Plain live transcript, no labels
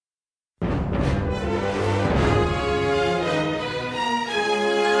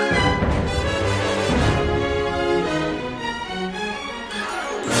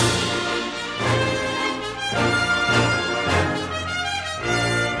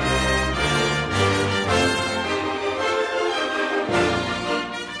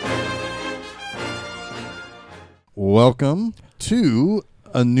Welcome to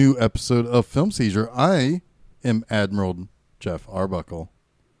a new episode of Film Seizure. I am Admiral Jeff Arbuckle.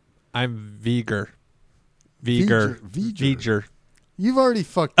 I'm Viger. Viger. You've already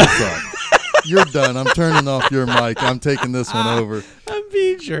fucked this up. You're done. I'm turning off your mic. I'm taking this one over. I'm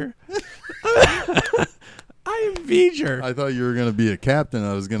Viger. I am Viger. I thought you were going to be a captain.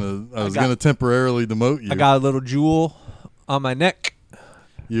 I was going to temporarily demote you. I got a little jewel on my neck.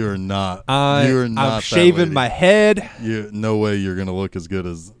 You're not. I'm shaving my head. No way you're going to look as good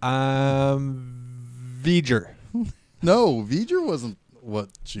as... Viger. No, Viger wasn't what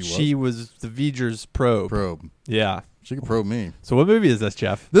she was. She was the Viger's probe. Yeah. She could probe me. So what movie is this,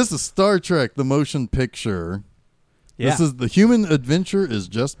 Jeff? This is Star Trek, the motion picture. Yeah. This is The Human Adventure is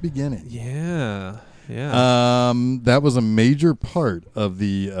Just Beginning. Yeah. That was a major part of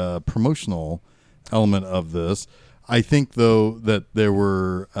the promotional element of this. I think, though, that there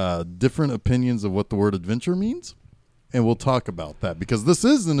were different opinions of what the word adventure means, and we'll talk about that because this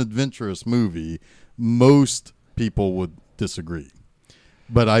is an adventurous movie. Most people would disagree,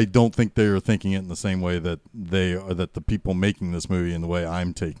 but I don't think they are thinking it in the same way that that the people making this movie and the way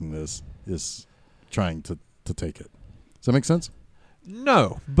I'm taking this is trying to take it. Does that make sense?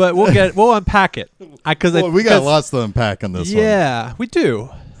 No, but we'll unpack it. We got lots to unpack on this one. Yeah, we do.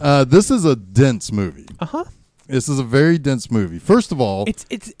 This is a dense movie. Uh-huh. This is a very dense movie. First of all,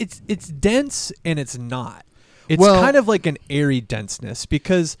 it's dense and it's not. It's kind of like an airy denseness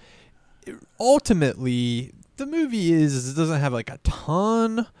because ultimately the movie doesn't have like a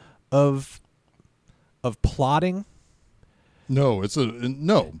ton of plotting. No,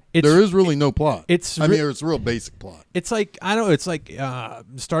 there is really no plot. It's a real basic plot. It's like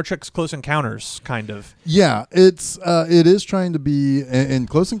Star Trek's Close Encounters kind of. Yeah, it is trying to be, and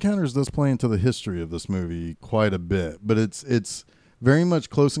Close Encounters does play into the history of this movie quite a bit, but it's very much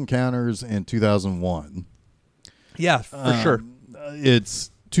Close Encounters and 2001. Yeah, for sure.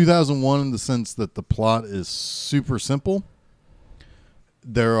 It's 2001 in the sense that the plot is super simple.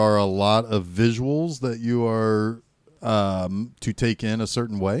 There are a lot of visuals that you are to take in a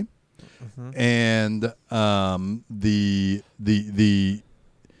certain way, and the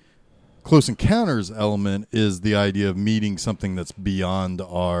Close Encounters element is the idea of meeting something that's beyond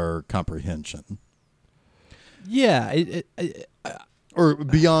our comprehension. Yeah, or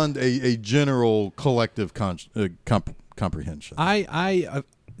beyond a general collective comprehension.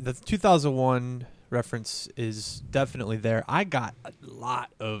 The 2001 reference is definitely there. I got a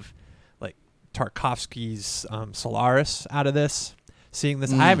lot of Tarkovsky's Solaris out of this. Seeing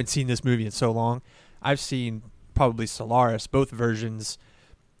this, I haven't seen this movie in so long. I've seen probably Solaris, both versions,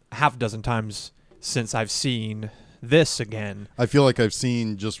 half a dozen times since I've seen this again. I feel like I've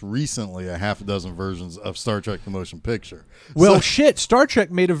seen just recently a half a dozen versions of Star Trek the Motion Picture. Well, Star Trek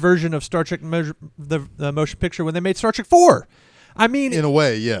made a version of Star Trek the Motion Picture when they made Star Trek 4. I mean, in a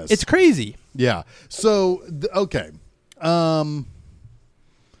way, yes. It's crazy. Yeah. So, okay.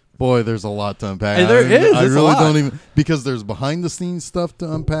 Boy, there's a lot to unpack. And there is. I really don't even, because there's behind the scenes stuff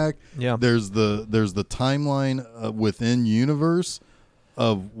to unpack. Yeah. There's the timeline within universe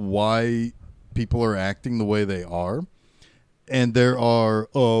of why people are acting the way they are, and there are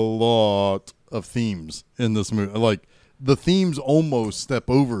a lot of themes in this movie. Like the themes almost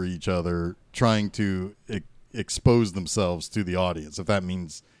step over each other, trying to expose themselves to the audience. If that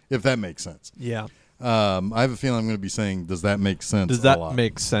makes sense. Yeah. I have a feeling I'm going to be saying, does that make sense? Does that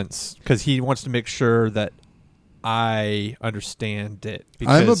make sense? Because he wants to make sure that I understand it.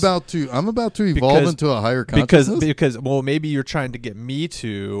 I'm about to evolve into a higher consciousness. Because maybe you're trying to get me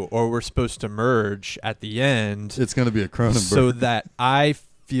to, or we're supposed to merge at the end. It's going to be a Cronenberg. So that I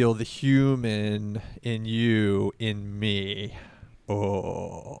feel the human in you, in me.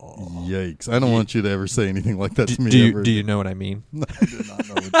 Oh. Yikes. I don't want you to ever say anything like that to me. Do you know what I mean? I do not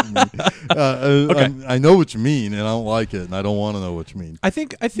know what you mean. Okay. I know what you mean, and I don't like it, and I don't want to know what you mean. I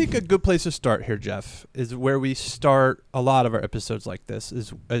think a good place to start here, Jeff, is where we start a lot of our episodes like this,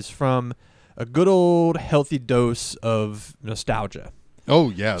 is from a good old healthy dose of nostalgia.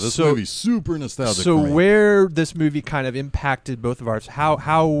 Oh, yeah. This movie's super nostalgic So for me. where this movie kind of impacted both of ours,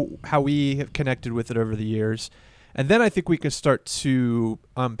 how we have connected with it over the years. And then I think we can start to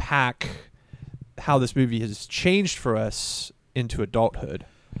unpack how this movie has changed for us into adulthood.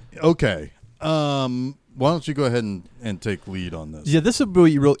 Okay. Why don't you go ahead and take lead on this? Yeah, this will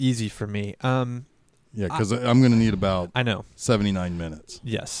be real easy for me. Yeah, because I'm going to need about 79 minutes.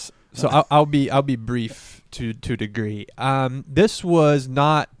 Yes. So I'll be brief to a degree. This was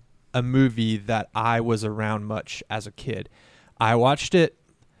not a movie that I was around much as a kid. I watched it.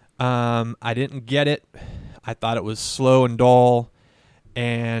 I didn't get it. I thought it was slow and dull,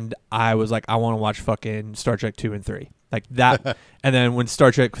 and I was like, I want to watch fucking Star Trek 2 and 3. Like that. And then when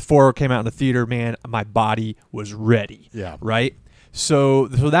Star Trek 4 came out in the theater, man, my body was ready. Yeah. Right? So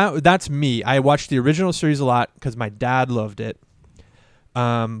that's me. I watched the original series a lot because my dad loved it.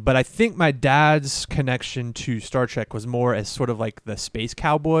 But I think my dad's connection to Star Trek was more as sort of like the space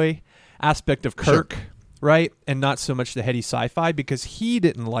cowboy aspect of Kirk, Sure. right? And not so much the heady sci-fi, because he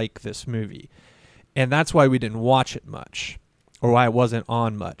didn't like this movie. And that's why we didn't watch it much, or why it wasn't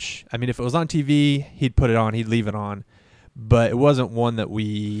on much. I mean, if it was on TV, he'd put it on, he'd leave it on. But it wasn't one that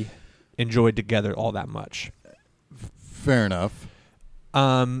we enjoyed together all that much. Fair enough.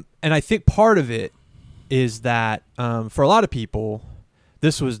 And I think part of it is that for a lot of people,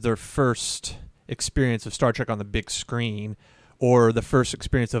 this was their first experience of Star Trek on the big screen, or the first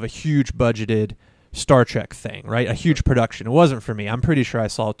experience of a huge budgeted Star Trek thing, right? A huge production. It wasn't for me. I'm pretty sure I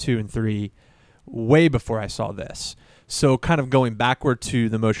saw 2 and 3 way before I saw this. So kind of going backward to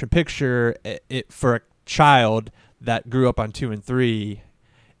the motion picture, it for a child that grew up on 2 and 3,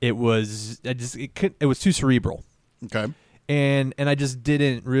 it was too cerebral. Okay. And I just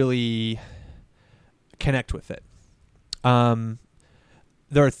didn't really connect with it.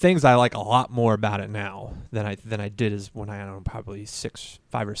 There are things I like a lot more about it now than I did as when I don't know, probably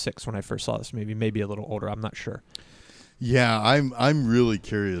 5 or 6 when I first saw this movie, maybe a little older. I'm not sure. Yeah, I'm really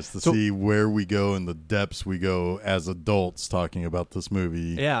curious to see where we go in the depths we go as adults talking about this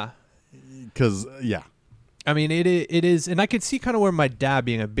movie. Yeah. Because, I mean, it is, and I could see kind of where my dad,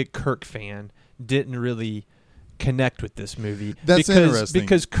 being a big Kirk fan, didn't really connect with this movie. That's interesting.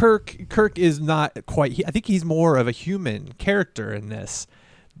 Because Kirk is not quite, I think he's more of a human character in this.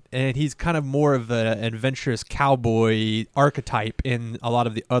 And he's kind of more of an adventurous cowboy archetype in a lot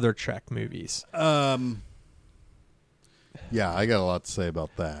of the other Trek movies. Yeah, I got a lot to say about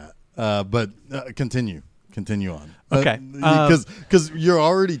that. But continue on. Okay. Because you're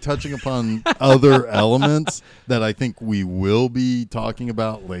already touching upon other elements that I think we will be talking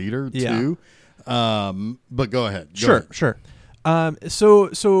about later, too. But go ahead. Sure.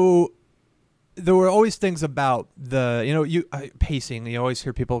 So there were always things about the, pacing. You always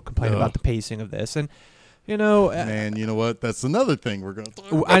hear people complain about the pacing of this. And, man, you know what? That's another thing we're going to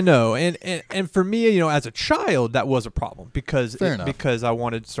talk about. I know. And for me, as a child, that was a problem because I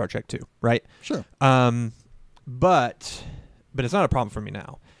wanted Star Trek 2, right? Sure. But it's not a problem for me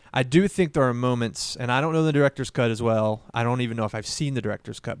now. I do think there are moments, and I don't know the director's cut as well. I don't even know if I've seen the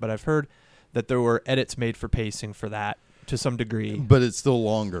director's cut, but I've heard that there were edits made for pacing for that to some degree. But it's still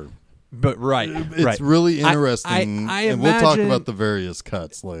longer. But it's really interesting, I and we'll talk about the various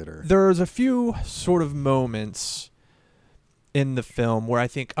cuts later. There's a few sort of moments in the film where I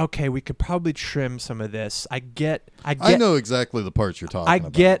think, okay, we could probably trim some of this. I know exactly the parts you're talking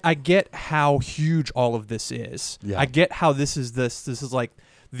about. I get how huge all of this is. Yeah. I get how this is like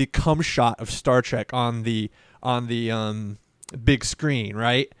the cum shot of Star Trek on the big screen,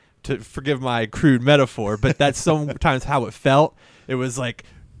 right? To forgive my crude metaphor, but that's sometimes how it felt. It was like,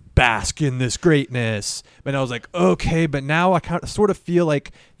 bask in this greatness. And I was like, okay, but now I sort of feel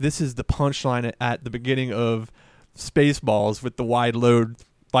like this is the punchline at the beginning of Spaceballs with the wide load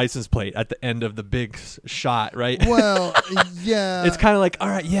license plate at the end of the big shot, right? Well, yeah. It's kind of like, all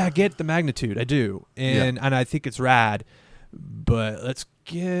right, yeah, I get the magnitude. I do. And I think it's rad. But let's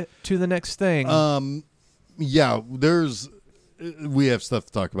get to the next thing. We have stuff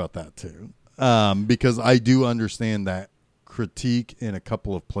to talk about that too. Because I do understand that critique in a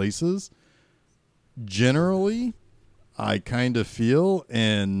couple of places. Generally, I kind of feel,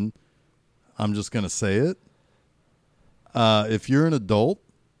 and I'm just going to say it, if you're an adult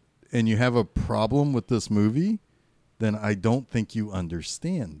and you have a problem with this movie, then I don't think you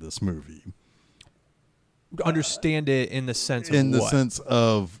understand this movie. Understand it in the sense of in the what? sense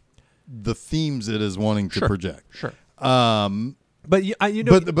of the themes it is wanting to project. Sure. But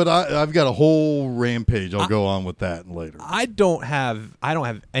I've got a whole rampage. I'll go on with that later. I don't have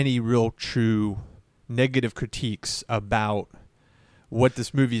any real true negative critiques about what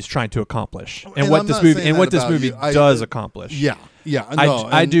this movie is trying to accomplish and what this movie does accomplish. Yeah.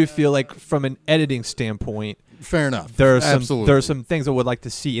 I do feel like from an editing standpoint, fair enough. There are some things I would like to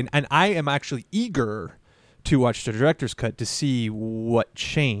see, and I am actually eager to watch the director's cut to see what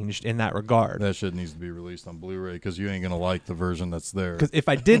changed in that regard. That shit needs to be released on Blu-ray because you ain't gonna like the version that's there. Because if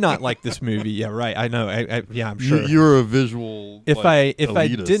I did not like this movie, yeah, right, I know, I'm sure you're a visual. If I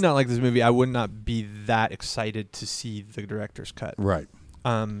elitist. did not like this movie, I would not be that excited to see the director's cut. Right.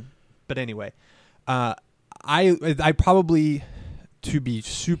 But anyway, I probably, to be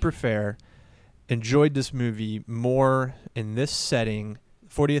super fair, enjoyed this movie more in this setting,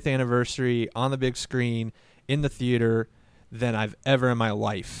 40th anniversary on the big screen in the theater, than I've ever in my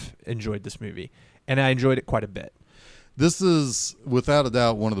life enjoyed this movie, and I enjoyed it quite a bit. This is without a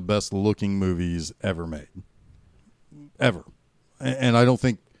doubt one of the best looking movies ever made, ever, and I don't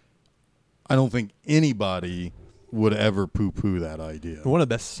think anybody would ever poo-poo that idea. One of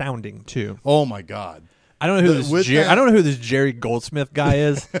the best sounding too. Oh my God! I don't know who I don't know who this Jerry Goldsmith guy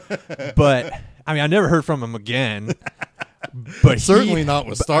is, but I mean I never heard from him again. But certainly not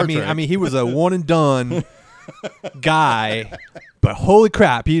with Star Trek. I mean he was a one and done guy. But holy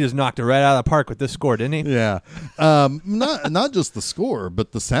crap, he just knocked it right out of the park with this score, didn't he? Yeah. Not just the score,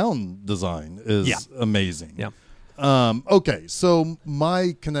 but the sound design is amazing. Yeah. Okay, so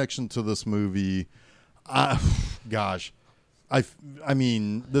my connection to this movie, gosh, I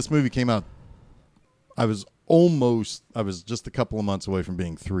mean, this movie came out, I was just a couple of months away from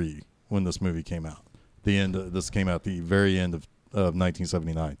being 3 when this movie came out. This came out the very end of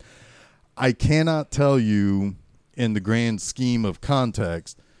 1979. I cannot tell you, in the grand scheme of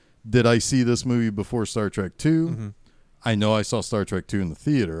context, did I see this movie before Star Trek 2? Mm-hmm. I know I saw Star Trek 2 in the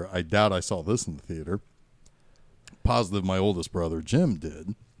theater. I doubt I saw this in the theater. Positive my oldest brother, Jim,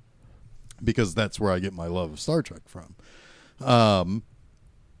 did, because that's where I get my love of Star Trek from.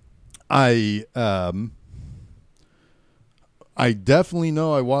 I definitely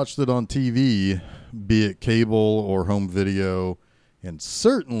know I watched it on TV, be it cable or home video, and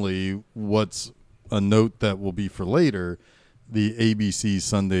certainly what's a note that will be for later, the ABC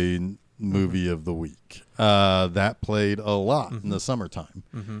Sunday movie of the week. That played a lot in the summertime.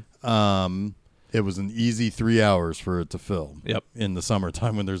 Mm-hmm. It was an easy 3 hours for it to fill in the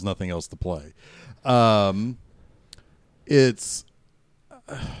summertime when there's nothing else to play. I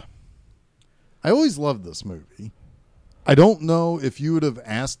always loved this movie. I don't know if you would have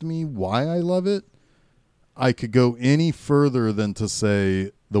asked me why I love it. I could go any further than to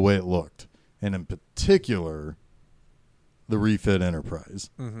say the way it looked. And in particular, the refit Enterprise.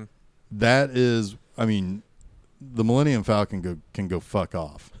 Mm-hmm. That is, I mean, the Millennium Falcon can go fuck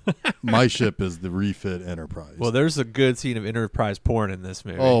off. My ship is the refit Enterprise. Well, there's a good scene of Enterprise porn in this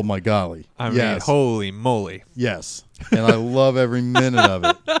movie. Oh, my golly. I mean, holy moly. Yes. And I love every minute of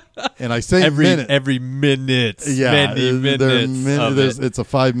it. And I say every minute. Every minute. Yeah. Many minutes. It's a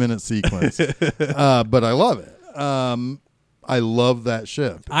 5-minute sequence. But I love it. I love that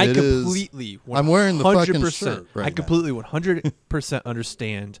ship. I'm wearing the fucking shirt right I completely 100%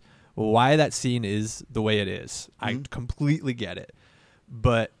 understand why that scene is the way it is. I completely get it.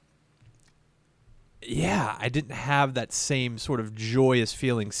 But yeah, I didn't have that same sort of joyous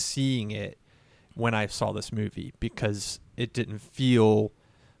feeling seeing it when I saw this movie because it didn't feel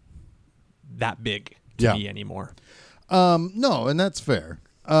that big to me anymore. No, and that's fair.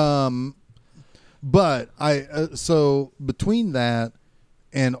 But so between that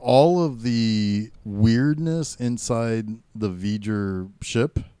and all of the weirdness inside the V'ger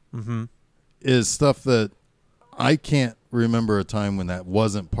ship is stuff that I can't remember a time when that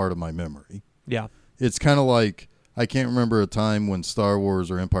wasn't part of my memory. Yeah. It's kind of like I can't remember a time when Star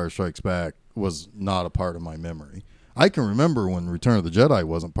Wars or Empire Strikes Back was not a part of my memory. I can remember when Return of the Jedi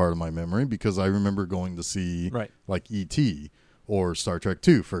wasn't part of my memory because I remember going to see like E.T. or Star Trek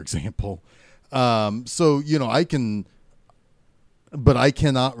 2, for example. So, you know, I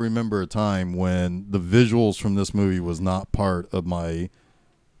cannot remember a time when the visuals from this movie was not part of my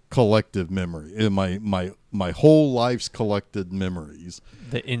collective memory, my whole life's collected memories.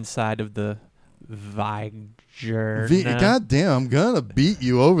 The inside of the V'ger. God damn, I'm gonna beat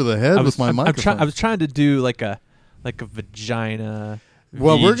you over the head with my microphone. I was trying to do like a vagina.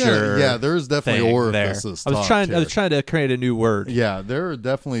 Well, we're gonna. There's definitely orifices. I was trying to create a new word. Yeah, there are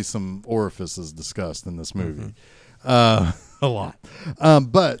definitely some orifices discussed in this movie. A lot.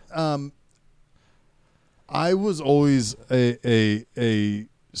 But I was always a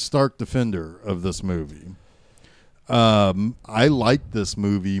stark defender of this movie. I liked this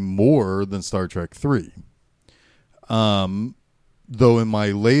movie more than Star Trek 3. Though in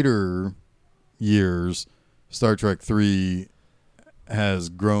my later years, Star Trek 3 has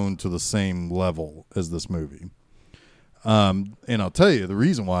grown to the same level as this movie. And I'll tell you the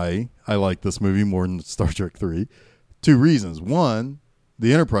reason why I like this movie more than Star Trek 3. 2 reasons. One,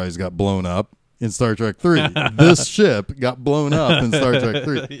 the Enterprise got blown up in Star Trek 3. This ship got blown up in Star Trek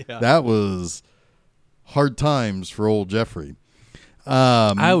 3. Yeah. That was hard times for old Jeffrey.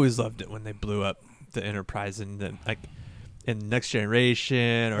 I always loved it when they blew up the Enterprise in Next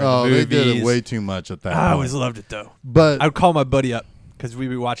Generation or the movies. They did it way too much at that point. I always loved it though. But I would call my buddy up because we'd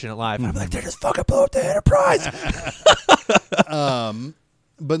be watching it live. And I'd be like, they just fucking blew up the Enterprise.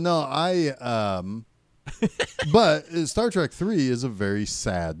 But no, but Star Trek 3 is a very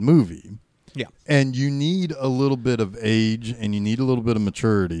sad movie. Yeah. And you need a little bit of age and you need a little bit of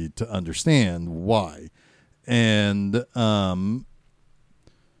maturity to understand why. And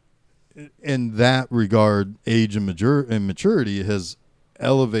in that regard, age and maturity has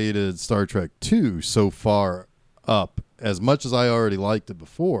elevated Star Trek 2 so far up. As much as I already liked it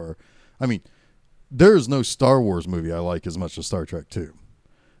before, I mean, there is no Star Wars movie I like as much as Star Trek 2.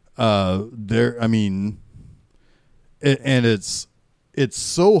 It's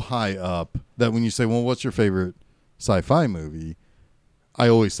so high up that when you say, well, what's your favorite sci-fi movie? I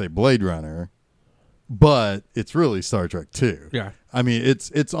always say Blade Runner, but it's really Star Trek 2. Yeah. I mean,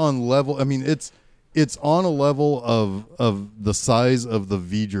 it's on level. I mean, it's on a level of the size of the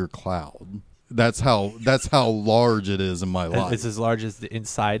V'ger cloud. That's how large it is in my life. It's as large as the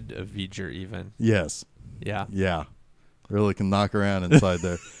inside of V'ger, even. Yes. Yeah. Yeah. Really can knock around inside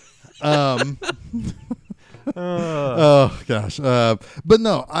there. Oh gosh. But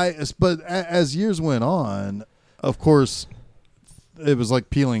no, as years went on, of course, it was like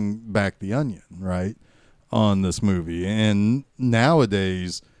peeling back the onion, right, on this movie. And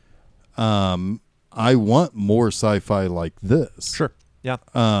nowadays, I want more sci-fi like this. Sure. Yeah.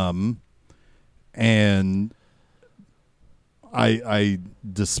 And I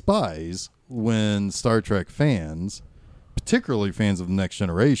despise when Star Trek fans, particularly fans of the Next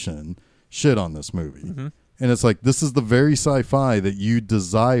Generation, shit on this movie. Mm-hmm. And it's like, this is the very sci-fi that you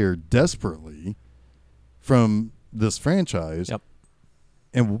desire desperately from this franchise. Yep.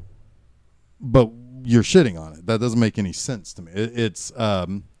 But you're shitting on it. That doesn't make any sense to me. I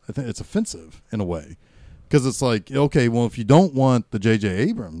think it's offensive in a way, because it's like, okay, well, if you don't want the J.J.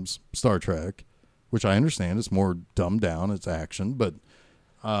 Abrams Star Trek, which I understand, it's more dumbed down, it's action, but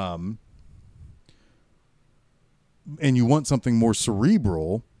and you want something more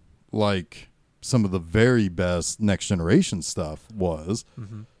cerebral, like some of the very best Next Generation stuff was,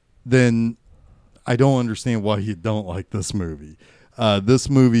 then I don't understand why you don't like this movie. This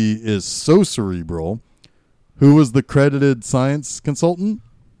movie is so cerebral. Who was the credited science consultant?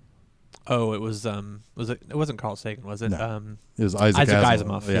 Oh, it was it wasn't Carl Sagan, was it? No. It was Isaac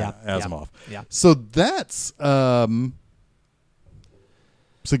Asimov. Yeah, Asimov. Yeah. So that's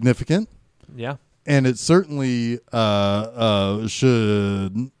significant. Yeah. And it certainly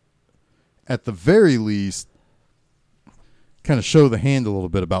should, at the very least, kind of show the hand a little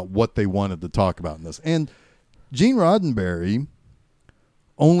bit about what they wanted to talk about in this. And Gene Roddenberry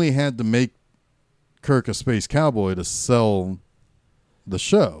only had to make Kirk a space cowboy to sell the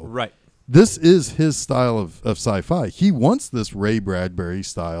show. Right. This is his style of sci-fi. He wants this Ray Bradbury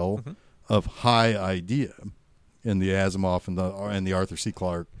style of high idea in the Asimov and the Arthur C.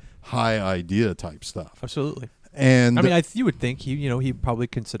 Clarke high idea type stuff. Absolutely. And I mean, you would think he probably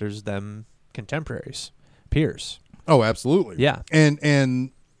considers them contemporaries, peers. Oh, absolutely. Yeah.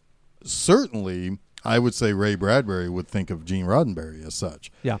 And certainly, I would say Ray Bradbury would think of Gene Roddenberry as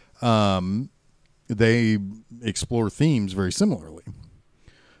such. Yeah. They explore themes very similarly.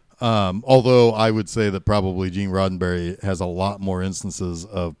 Although I would say that probably Gene Roddenberry has a lot more instances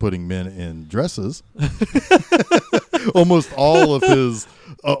of putting men in dresses. Almost all of his,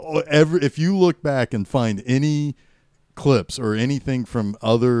 if you look back and find any clips or anything from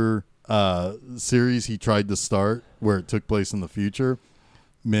other series he tried to start where it took place in the future,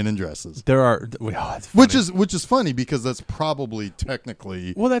 men in dresses. There are, which is funny because that's probably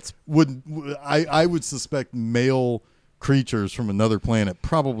technically I would suspect male creatures from another planet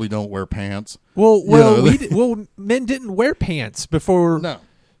probably don't wear pants. Well, men didn't wear pants before. No.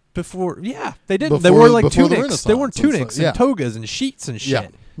 Before, yeah, they didn't. They wore like tunics. They wore tunics and togas and sheets and shit. Yeah.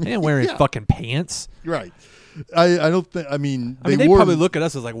 They didn't wear any fucking pants. Right. I don't think. I mean, they probably look at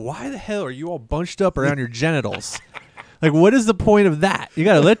us as like, why the hell are you all bunched up around your genitals? Like, what is the point of that? You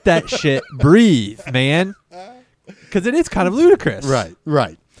got to let that shit breathe, man. Because it is kind of ludicrous.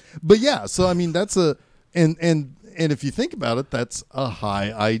 Right. But yeah, so I mean, that's and if you think about it, that's a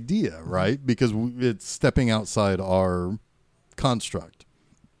high idea, right? Because it's stepping outside our construct.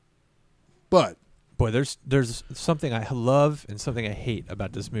 But boy, there's something I love and something I hate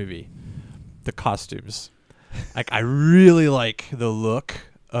about this movie: the costumes. Like, I really like the look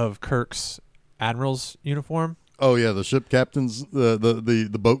of Kirk's admiral's uniform. Oh yeah, the ship captain's the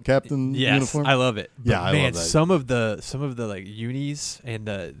boat captain uniform. I love it. But yeah, I love that. Some of the like unis and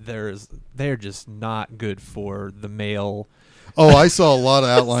they're just not good for the male. Oh, I saw a lot of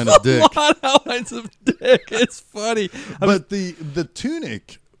outline of dick. A lot of outlines of dick. It's funny. But the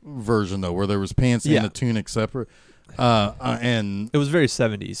tunic version though, where there was pants and a tunic separate, and it was very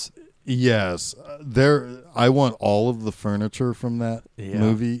 70s. Yes, I want all of the furniture from that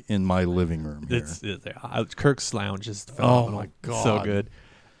movie in my living room here. Kirk's lounge is phenomenal. Oh my god, so good.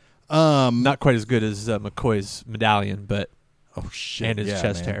 Not quite as good as McCoy's medallion, but Oh shit! and his yeah,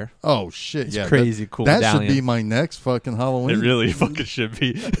 chest man. hair. Oh shit! It's yeah, crazy cool That medallion. should be my next fucking Halloween. It really fucking should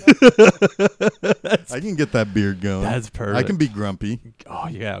be. I can get that beard going. That's perfect. I can be grumpy. Oh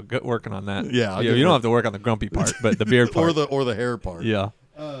yeah, good working on that. Yeah, I'll you get don't work- have to work on the grumpy part, but the beard part. or the hair part. Yeah.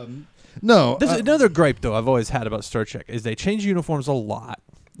 No. There's another gripe though I've always had about Star Trek is they change uniforms a lot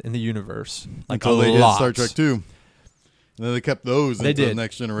in the universe, like until a they did lot. Star Trek 2. And then they kept those They into the did.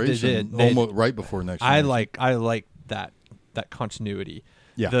 Next Generation. They did. They- Almost right before Next Generation. I like that continuity.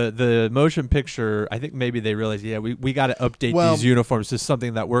 Yeah. The motion picture, I think maybe they realized, we got to update Well- these uniforms to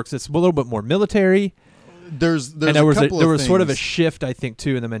something that works. It's a little bit more military. There's And there a was couple there of was sort of a things- shift, I think,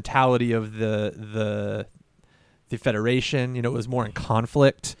 too, in the mentality of the Federation. You know, it was more in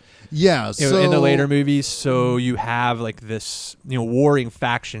conflict. Yeah. You So know, in the later movies, so you have like this, warring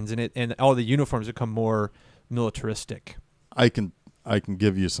factions, and all the uniforms become more militaristic. I can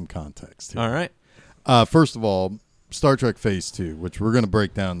give you some context here. All right. First of all, Star Trek Phase 2, which we're going to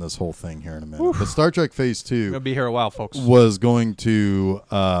break down this whole thing here in a minute. But Star Trek Phase 2 We're gonna be here a while, folks. was going to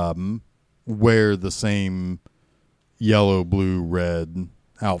wear the same yellow, blue, red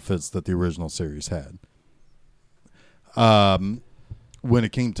outfits that the original series had. When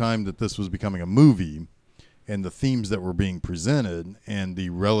it came time that this was becoming a movie, and the themes that were being presented, and the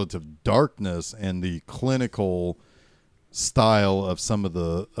relative darkness and the clinical style of some of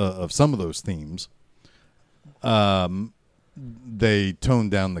those themes, they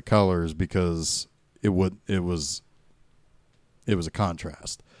toned down the colors because it was a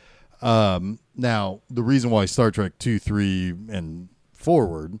contrast. Now, the reason why Star Trek 2, 3, and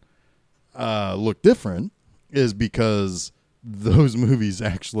forward look different is because those movies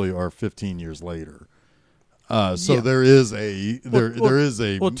actually are 15 years later. So Yeah. there is a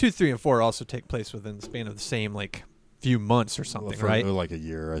Well, 2, 3, and 4 also take place within the span of the same few months or something, for right? like a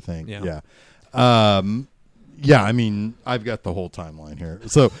year, I think. Yeah. Yeah. I mean, I've got the whole timeline here.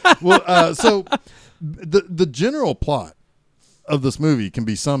 So, so the general plot of this movie can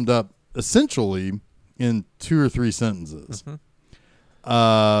be summed up essentially in 2 or 3 sentences.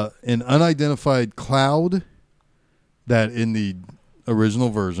 An unidentified cloud that in the original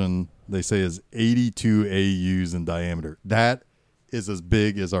version they say is 82 AUs in diameter. That is as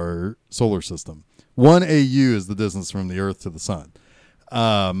big as our solar system. 1 AU is the distance from the Earth to the sun.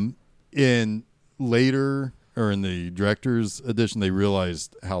 In later, or in the director's edition, they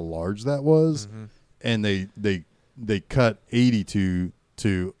realized how large that was, and they cut 82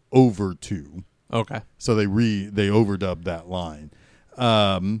 to over 2. Okay. So they overdubbed that line.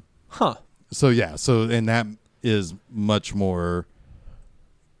 Huh. So yeah, and that is much more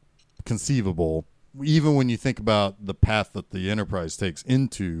conceivable, even when you think about the path that the Enterprise takes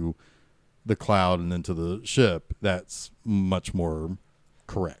into the cloud and into the ship. That's much more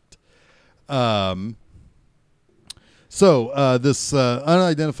correct. So this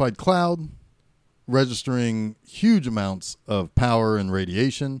unidentified cloud registering huge amounts of power and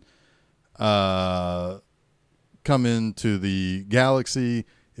radiation come into the galaxy.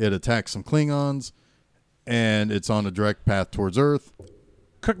 It attacks some Klingons, and it's on a direct path towards Earth.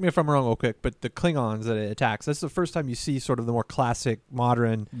 Correct me if I'm wrong real quick, but the Klingons that it attacks, that's the first time you see sort of the more classic,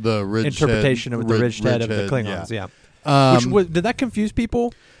 modern The interpretation of the ridged head of the Klingons. Yeah. Did that confuse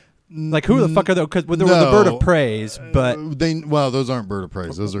people? Like, who the fuck are those? Because they were the bird of praise, but those aren't bird of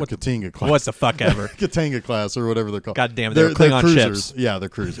praise. Those are Katinga class. what the fuck ever? Katanga class or whatever they're called. God damn it, they're Klingon cruisers. ships. Yeah, they're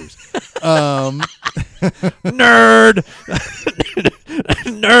cruisers. Nerd!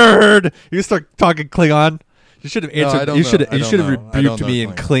 Nerd! You start talking Klingon. You should have answered. I don't You know. should I have don't know. rebuked I don't me know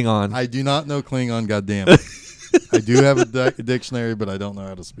in Klingon. I do not know Klingon, goddammit. I do have a dictionary, but I don't know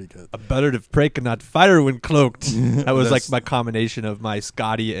how to speak it. A better to pray cannot fire when cloaked. That was like That's- my combination of my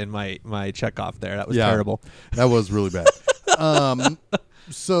Scotty and my Chekhov there. That was Yeah. terrible. That was really bad.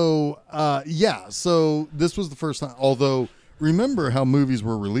 So this was the first time. Although, remember how movies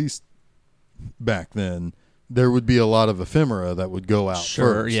were released back then? There would be a lot of ephemera that would go out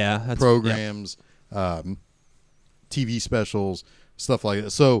Sure, first. yeah, that's- Programs, TV specials, stuff like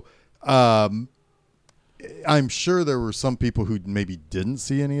that. So I'm sure there were some people who maybe didn't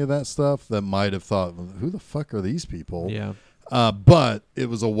see any of that stuff that might have thought, who the fuck are these people? Yeah. But it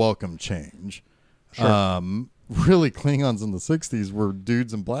was a welcome change. Sure. Really, Klingons in the 60s were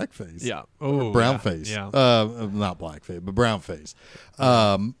dudes in blackface. Yeah. Or Oh, brown yeah. face. Yeah. Not blackface, but brown face.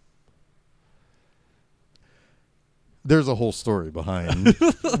 There's a whole story behind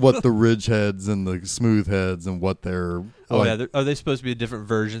what the ridge heads and the smooth heads and what they're Are they supposed to be different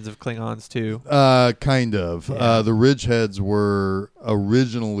versions of Klingons too? kind of. Yeah. The ridge heads were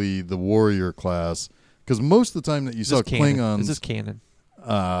originally the warrior class, because most of the time that you saw Is this canon? Klingons, Is this canon?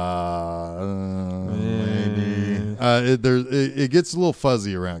 Maybe. It gets a little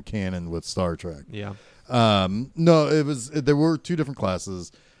fuzzy around canon with Star Trek. Yeah. No, there were two different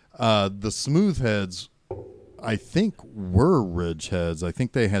classes. The smooth heads, I think, were ridge heads. I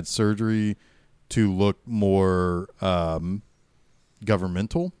think they had surgery to look more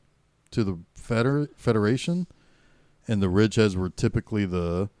governmental to the Federation, and the ridge heads were typically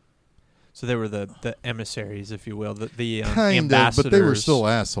the. So they were the emissaries, if you will, the Kind ambassadors. of, but they were still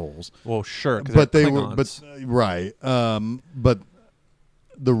assholes. Well, sure, 'cause But they're they were, Klingons. right. But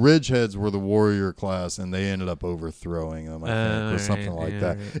the Ridgeheads were the warrior class, and they ended up overthrowing them, I think, or something like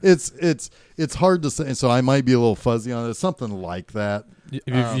that. It's hard to say, and so I might be a little fuzzy on it. Something like that.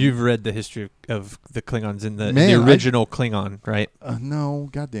 You've read the history of the Klingons in the Man, original Klingon, right? No,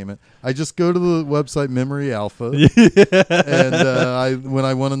 God damn it! I just go to the website Memory Alpha, and when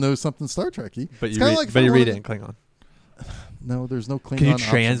I want to know something Star Trek-y, But it's you kinda read, like if but I you read wanna- it in Klingon. No, there's no Klingon. Can you option.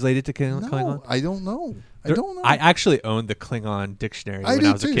 translate it to Klingon? No, I don't know. I don't know. I actually owned the Klingon dictionary I when do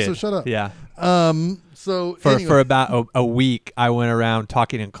I was a too, kid. so shut up. Yeah. So For anyway. for about a week, I went around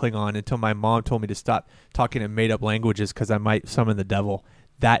talking in Klingon until my mom told me to stop talking in made up languages because I might summon the devil.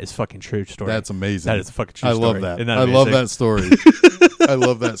 That is fucking true story. That's amazing. That is a fucking true I story. love that. Isn't that I love amazing? that story. I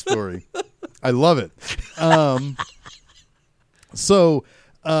love that story. I love it.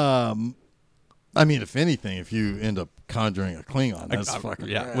 I mean, if anything, if you end up conjuring a Klingon, that's fucking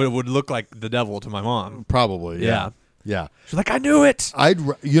Yeah, rad. it would look like the devil to my mom. Probably. Yeah. Yeah. She's like, I knew it. I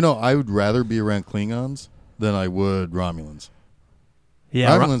would rather be around Klingons than I would Romulans.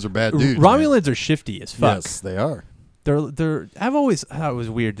 Yeah, Romulans are bad dudes. man. Romulans are shifty as fuck. Yes, they are. They're. I've always thought it was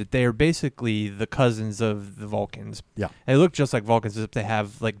weird that they are basically the cousins of the Vulcans. Yeah. They look just like Vulcans, except they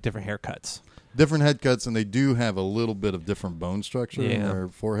have like different haircuts. Different head cuts, and they do have a little bit of different bone structure in Yeah. their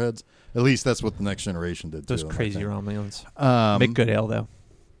foreheads. At least that's what the Next Generation did. Those too, I crazy think. Romulans make good ale though.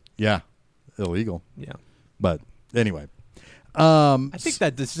 Yeah, illegal. Yeah, But anyway, I think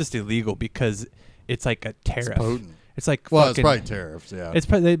that it's just illegal because it's like a tariff. it's potent. It's like Well, fucking, it's probably tariffs. Yeah,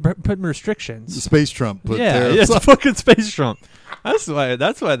 they put restrictions. Space Trump put Yeah, tariffs. it's fucking space Trump. That's why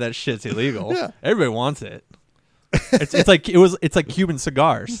that shit's illegal. Yeah. Everybody wants it. It's like Cuban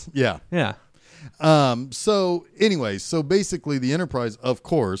cigars. Yeah. Yeah. So anyway, so basically, the Enterprise, of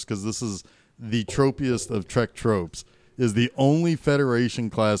course, because this is the tropiest of Trek tropes, is the only Federation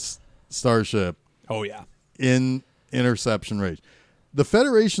class starship Oh yeah. in interception range. The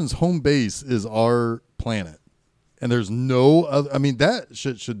Federation's home base is our planet, and there's no other. I mean, that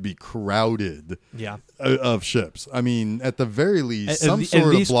shit should be crowded. Yeah. Of ships. I mean, at the very least, At some least- at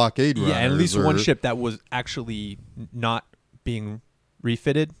sort least- of blockade runners. Yeah, at least one or- ship that was actually not being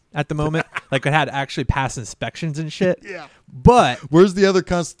refitted at the moment. Like it had actually passed inspections and shit. Yeah. But Where's the other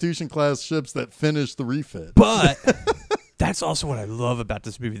Constitution class ships that finished the refit? that's also what I love about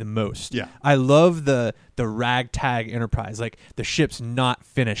this movie the most. Yeah. I love the ragtag Enterprise. Like the ship's not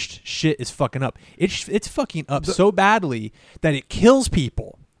finished. Shit is fucking up. It's fucking up so badly that it kills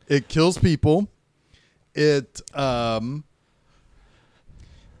people. It kills people.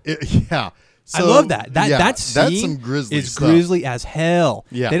 Yeah. I love that. That that's scene some grisly is stuff. grisly as hell.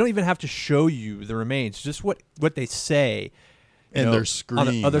 Yeah. They don't even have to show you the remains. Just what they say. You And know, their on scream.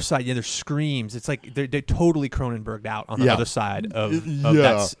 the other side, yeah, their screams. It's like they're totally Cronenberged out on the Yeah. other side of Yeah.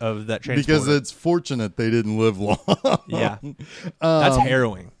 that transporter. Because it's fortunate they didn't live long. yeah, that's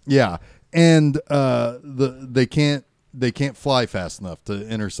harrowing. Yeah, and they can't fly fast enough to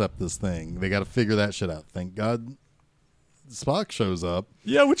intercept this thing. They got to figure that shit out. Thank God, Spock shows up.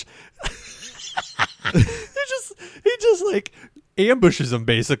 Yeah, which he just like ambushes them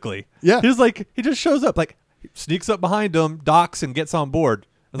basically. Yeah. he's like he just shows up like sneaks up behind them, docks, and gets on board.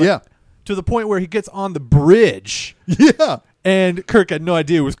 Like, Yeah, to the point where he gets on the bridge. yeah, And Kirk had no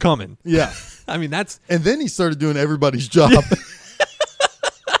idea it was coming. yeah. I mean, that's And then he started doing everybody's job.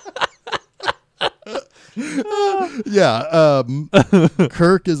 Yeah,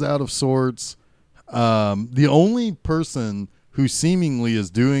 Kirk is out of sorts. The only person who seemingly is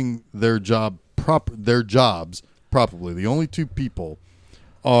doing their jobs properly, the only two people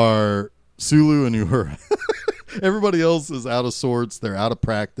are Sulu and Uhura. Everybody else is out of sorts. They're out of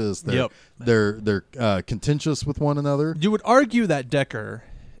practice. They're Yep. they're contentious with one another. you would argue that Decker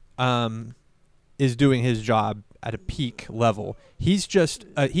is doing his job at a peak level. He's just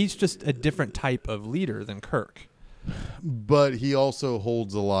a different type of leader than Kirk. But he also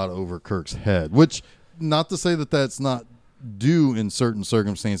holds a lot over Kirk's head, which, not to say that that's not due in certain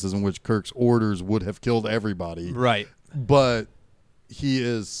circumstances in which Kirk's orders would have killed everybody, Right. but he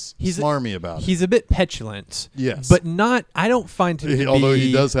is He's smarmy about it. He's a bit petulant. Yes. But not. I don't find him to Although be.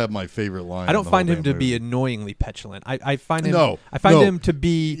 he does have my favorite line. I don't in the find whole him damn to be movie. annoyingly petulant. I find him. No, I find no. him to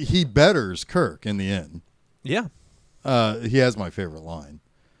be. He betters Kirk in the end. Yeah. He has my favorite line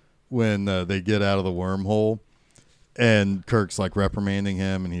when they get out of the wormhole, and Kirk's like reprimanding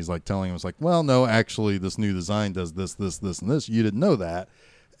him, and he's like telling him, "It's like, well, no, actually, this new design does this, this, this, and this. You didn't know that."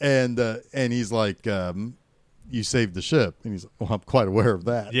 And he's like, "You saved the ship," and he's like, "Well, I'm quite aware of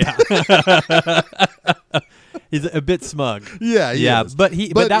that." Yeah. He's a bit smug. Yeah, he yeah, is. but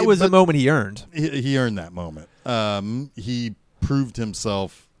that was a moment he earned. He earned that moment. He proved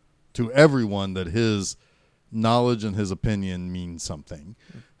himself to everyone that his knowledge and his opinion means something.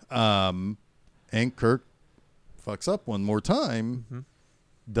 And Kirk fucks up one more time,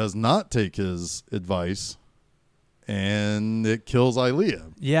 does not take his advice, and it kills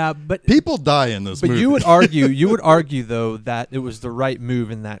Ilea. Yeah, but People die in this movie. you would argue though that it was the right move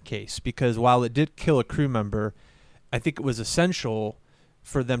in that case, because while it did kill a crew member, I think it was essential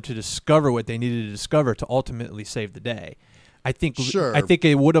for them to discover what they needed to discover to ultimately save the day. I think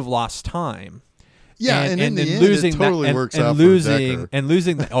it would have lost time. Yeah, and in the end, losing it totally that, works and out losing, for Decker. and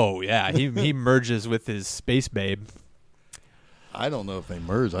losing the, oh yeah, he merges with his space babe. I don't know if they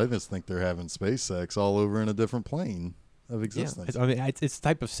merge. I just think they're having space sex all over in a different plane of Yeah, existence. it's a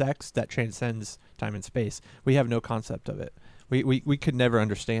type of sex that transcends time and space. We have no concept of it. We could never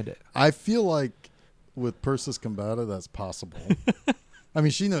understand it. I feel like with Persis Kambata, that's possible. I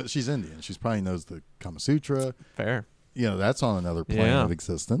mean, she's Indian. She probably knows the Kama Sutra. Fair. That's on another plane Yeah. of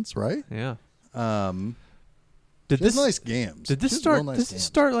existence, right? Yeah. Did this nice gams. Did this She's start? real nice Does this gams.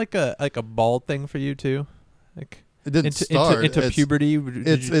 start like a bald thing for you too? Like It didn't start. into It's- puberty.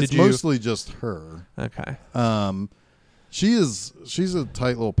 It's mostly just her. okay. She's a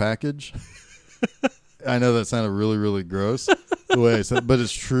tight little package. I know that sounded really, really gross the way I said, but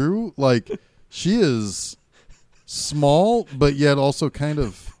it's true. Like, she is small, but yet also kind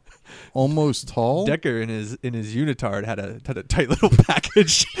of almost tall. Decker in his unitard had a tight little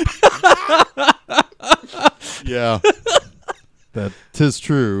package. Yeah, that tis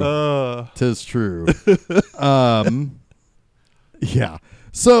true. Tis true. Yeah.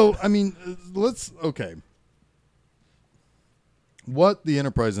 So I mean, okay. What the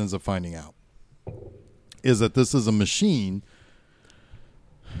Enterprise ends up finding out is that this is a machine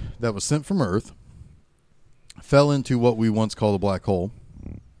that was sent from Earth, fell into what we once called a black hole.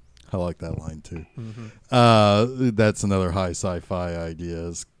 I like that line too. That's another high sci-fi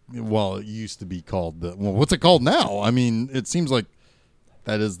idea. Well, it used to be called what's it called now? I mean, it seems like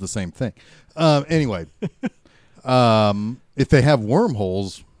that is the same thing. Anyway, if they have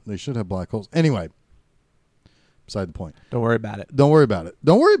wormholes, they should have black holes. Anyway, beside the point. Don't worry about it. Don't worry about it.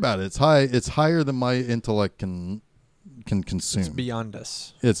 Don't worry about it. It's high. It's higher than my intellect can consume. It's beyond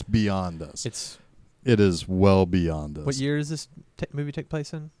us. It's beyond us. It's It is well beyond us. what year does this movie take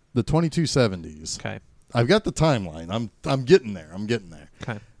place in? The 2270s. Okay. I've got the timeline. I'm getting there.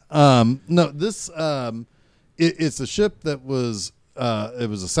 Okay. No, this it's a ship that was it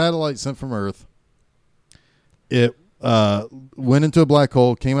was a satellite sent from Earth. It went into a black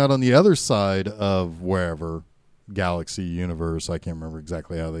hole, came out on the other side of wherever galaxy, universe. I can't remember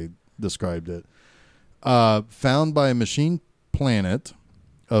exactly how they described it. Found by a machine planet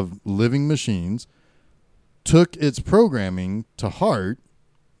of living machines, took its programming to heart,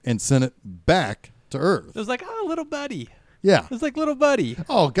 and sent it back to Earth. It was like, oh, little buddy. Yeah. It was like little buddy.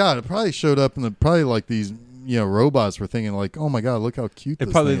 Oh God, it probably showed up in probably like these robots were thinking like, oh my God, look how cute It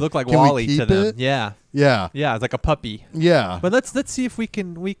this probably thing looked like is. Can we Wally to keep them. it? Yeah. Yeah. Yeah, it's like a puppy. Yeah. But let's see if we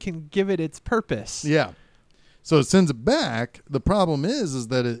can give it its purpose. Yeah. So it sends it back. The problem is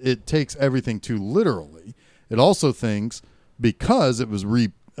that it takes everything too literally. It also thinks because it was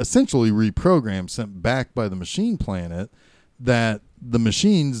essentially reprogrammed, sent back by the machine planet, that the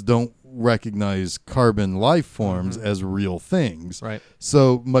machines don't recognize carbon life forms as real things. Right.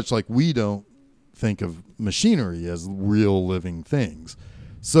 So much like we don't think of machinery as real living things.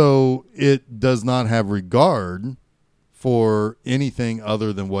 So it does not have regard for anything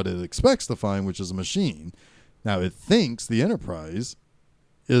other than what it expects to find, which is a machine. Now it thinks the Enterprise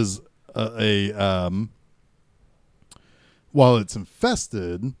is while it's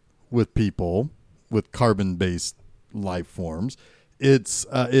infested with people with carbon-based life forms,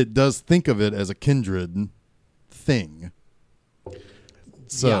 it does think of it as a kindred thing.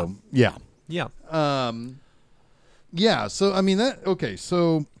 So yeah. Yeah. Yeah. So I mean that. Okay.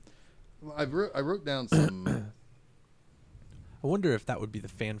 So I wrote down some. I wonder if that would be the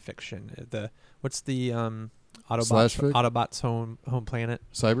fan fiction. What's the Slash fic? Autobots home planet.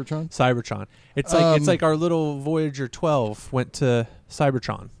 Cybertron? Cybertron. It's like our little Voyager 12 went to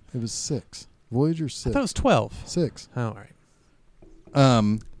Cybertron. It was 6. Voyager 6. I thought it was 12. 6. Oh, all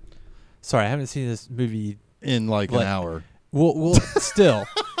right. Sorry, I haven't seen this movie in like an hour. Well, still,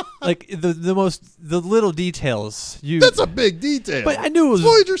 like the little details. That's a big detail. But I knew it was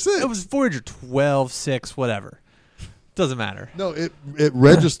Voyager 6. It was Voyager 12, 6, whatever. Doesn't matter. No, it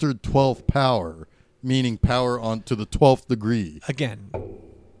registered 12th power, meaning power on to the 12th degree. Again,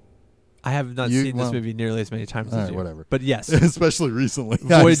 I have not seen this movie nearly as many times as you. Whatever. But yes, especially recently.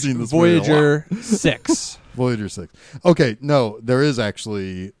 I've seen this Voyager 6. Voyager 6. Okay, no, there is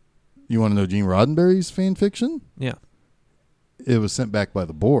actually. You want to know Gene Roddenberry's fan fiction? Yeah. It was sent back by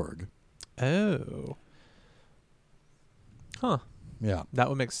the Borg. Oh. Huh. Yeah. That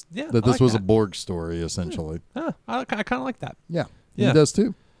would make that this was a Borg story, essentially. Huh. I kind of like that. Yeah. He does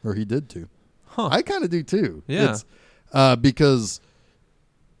too. Or he did too. Huh. I kind of do too. Yeah. It's, because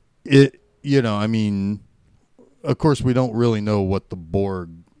it, I mean, of course we don't really know what the Borg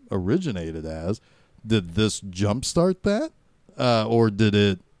originated as. Did this jumpstart that?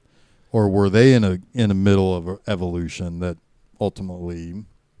 Or were they in a middle of evolution that ultimately?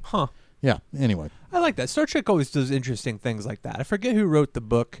 Huh. Yeah. Anyway, I like that. Star Trek always does interesting things like that. I forget who wrote the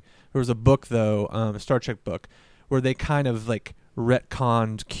book. There was a book though, a Star Trek book, where they kind of like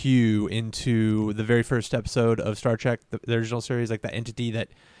retconned Q into the very first episode of Star Trek, the original series, like that entity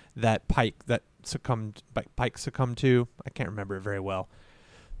that Pike succumbed to. I can't remember it very well.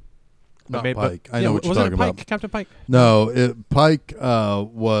 Not Pike. I know what you're talking about. Captain Pike? No, Pike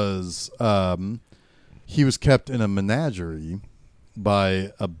was he was kept in a menagerie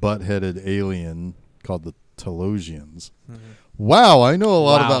by a butt-headed alien called the Telosians. Mm-hmm. Wow, I know a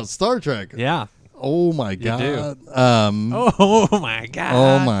lot about Star Trek. Yeah. Oh my god. Oh my god.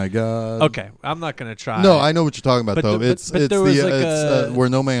 Oh my god. Okay, I'm not gonna try. No, I know what you're talking about though. It's Where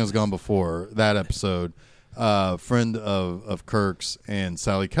No Man Has Gone Before, that episode. Friend of Kirk's and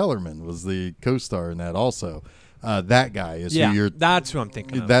Sally Kellerman was the co-star in that also. That guy is who you're. That's who I'm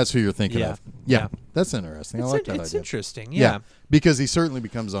thinking of. That's who you're thinking of. Yeah, that's interesting. I like that idea. It's interesting. Yeah, because he certainly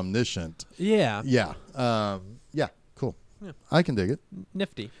becomes omniscient. Yeah. Yeah. Yeah. Cool. Yeah. I can dig it.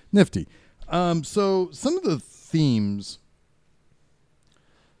 Nifty. So some of the themes.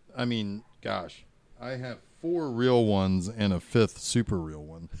 I mean, gosh, I have 4 real ones and a 5th super real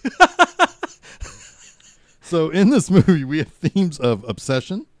one. So in this movie, we have themes of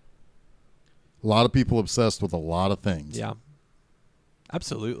obsession. A lot of people obsessed with a lot of things. Yeah,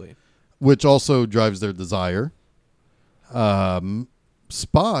 absolutely. Which also drives their desire.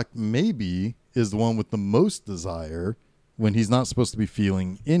 Spock maybe is the one with the most desire when he's not supposed to be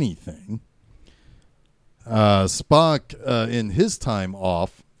feeling anything. Spock, in his time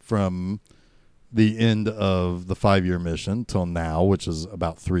off from the end of the 5-year mission till now, which is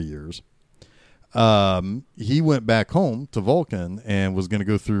about 3 years, he went back home to Vulcan and was going to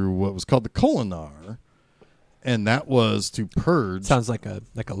go through what was called the Kolinar, and that was to purge. Sounds like a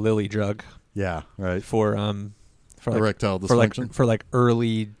Lilly drug. Yeah, right. For erectile dysfunction, for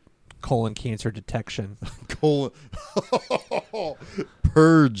early colon cancer detection.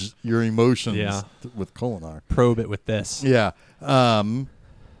 Purge your emotions with Kolinar. Probe it with this. Yeah.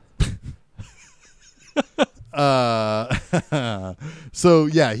 So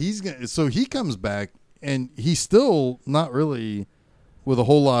yeah, he comes back and he's still not really with a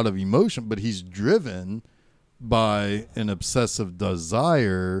whole lot of emotion, but he's driven by an obsessive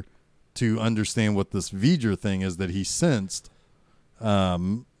desire to understand what this V'ger thing is that he sensed.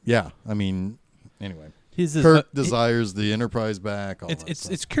 Yeah, I mean, anyway, Kirk desires the Enterprise back.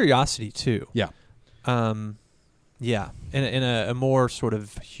 It's curiosity too. Yeah. Yeah, in a more sort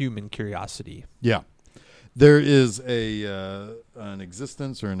of human curiosity. Yeah. There is an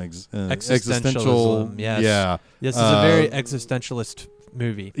existence or an existential. Yes. Yeah. This is a very existentialist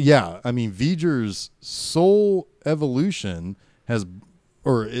movie. Yeah. I mean, V'ger's sole evolution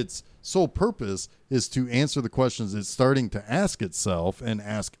its sole purpose is to answer the questions it's starting to ask itself and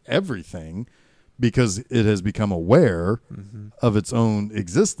ask everything, because it has become aware of its own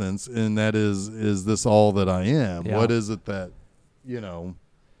existence, and that is this all that I am? Yeah. What is it that,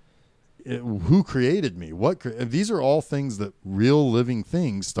 who created me? These are all things that real living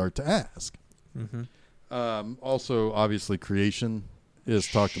things start to ask. Also, obviously, creation is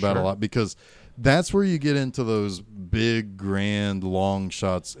talked about a lot, because that's where you get into those big, grand, long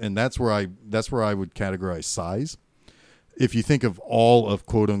shots, and that's where I would categorize size. If you think of all of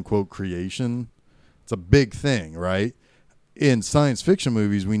quote unquote creation, it's a big thing, right? In science fiction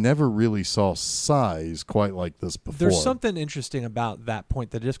movies, we never really saw size quite like this before. There's something interesting about that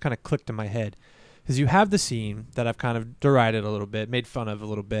point that just kind of clicked in my head. is you have the scene that I've kind of derided a little bit, made fun of a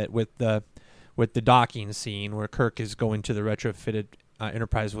little bit with the docking scene where Kirk is going to the retrofitted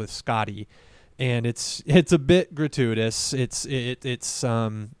Enterprise with Scotty, and it's a bit gratuitous. It's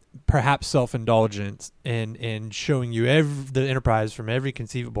perhaps self-indulgent and showing you the Enterprise from every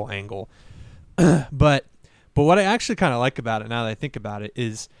conceivable angle. But what I actually kind of like about it, now that I think about it,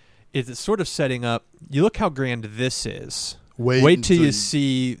 is it's sort of setting up. You look how grand this is. Wait till you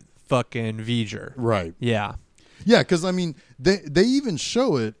see fucking V'ger. Right. Yeah. Yeah, because I mean, they even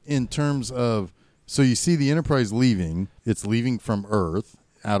show it in terms of, so you see the Enterprise leaving. It's leaving from Earth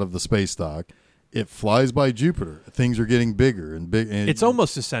out of the space dock. It flies by Jupiter. Things are getting bigger and big. And it's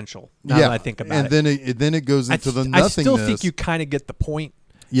almost essential now that I think about it. And then it goes into the nothingness. I still think you kind of get the point.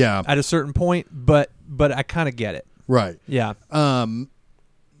 Yeah. At a certain point, but I kind of get it. Right. Yeah.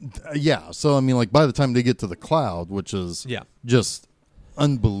 Yeah. So I mean, like by the time they get to the cloud, which is just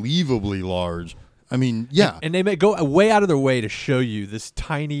unbelievably large. I mean, yeah. And they may go way out of their way to show you this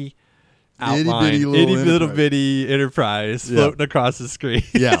tiny outline, itty little bitty Enterprise floating across the screen.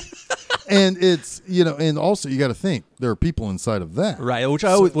 Yeah. And it's, and also you got to think there are people inside of that. Right, which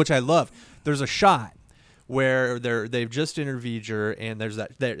I love. There's a shot where they've just entered V'ger, and there's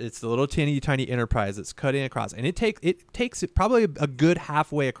it's the little tiny Enterprise that's cutting across, and it takes it probably a good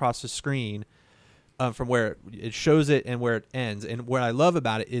halfway across the screen from where it shows it and where it ends. And what I love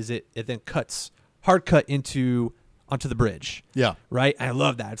about it is it then hard cut onto the bridge. Yeah. Right? I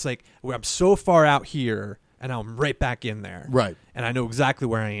love that. It's like where I'm so far out here and I'm right back in there. Right. And I know exactly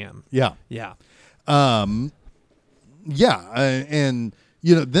where I am. Yeah. Yeah. Yeah. And,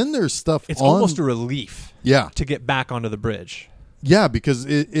 then there's stuff it's almost a relief. Yeah. To get back onto the bridge. Yeah, because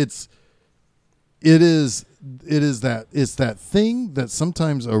it's that thing that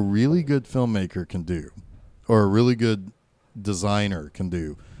sometimes a really good filmmaker can do or a really good designer can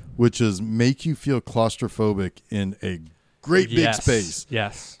do, which is make you feel claustrophobic in a great big space.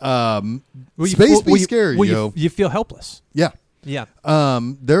 Yes. Space be scary, yo. You feel helpless. Yeah. Yeah.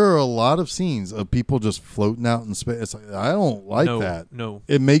 There are a lot of scenes of people just floating out in space. It's like, I don't like that. No.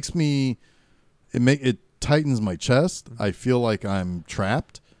 It makes me it tightens my chest. I feel like I'm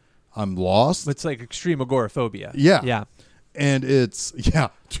trapped. I'm lost. It's like extreme agoraphobia. Yeah. Yeah. And it's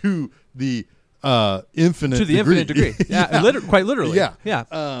to the infinite degree. Yeah. Quite literally. Yeah. Yeah.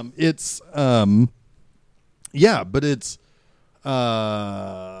 But it's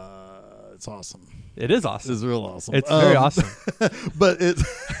awesome. It is awesome. It's real awesome. It's very awesome. But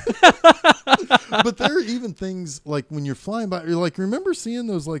but there are even things like when you're flying by, you're like, remember seeing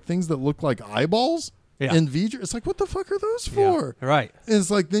those like things that look like eyeballs in V'ger? It's like, what the fuck are those for? Yeah. Right. And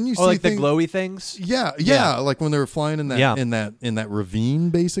it's like then you see like the glowy things. Yeah. Like when they were flying in that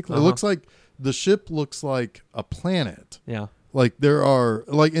ravine, basically, it looks like the ship looks like a planet. Yeah. Like there are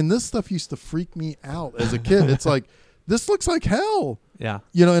and this stuff used to freak me out as a kid. It's like, this looks like hell. Yeah.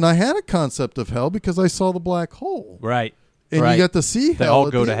 And I had a concept of hell because I saw the black hole. Right. And you got to see hell. They all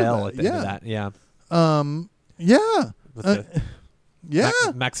go to hell at the end of that. Yeah. Yeah.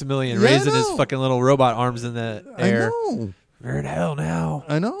 Maximilian raising his fucking little robot arms in the air. I know. We're in hell now.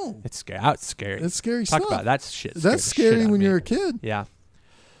 I know. It's scary. It's scary. It's scary Talk stuff. about it. That's shit. That's scary when you're a kid. Yeah.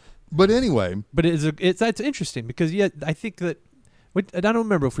 But anyway. But that's interesting because I think that I don't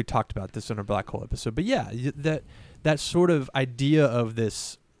remember if we talked about this in our black hole episode, but that sort of idea of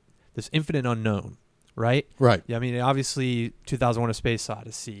this infinite unknown, right? Right. Yeah, I mean, obviously, 2001: A Space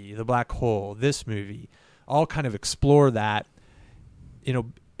Odyssey, the black hole, this movie, all kind of explore that.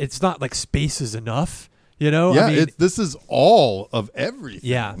 It's not like space is enough. Yeah, I mean, this is all of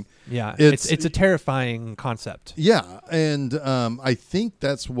everything. Yeah. It's a terrifying concept. Yeah, and I think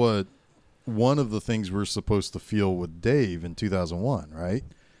that's what one of the things we're supposed to feel with Dave in 2001, right?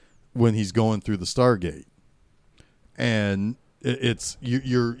 When he's going through the Stargate. And it's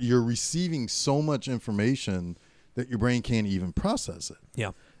you're receiving so much information that your brain can't even process it.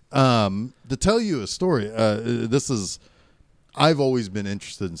 Yeah. To tell you a story, I've always been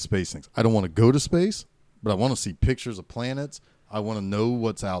interested in space things. I don't want to go to space, but I want to see pictures of planets. I want to know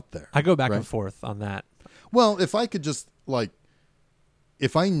what's out there. I go back and forth on that. Well, if I could just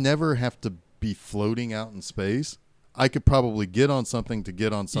if I never have to be floating out in space, I could probably get on something to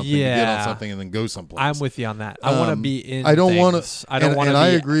get on something to get on something and then go someplace. I'm with you on that. I want to be in. I don't want to. I don't want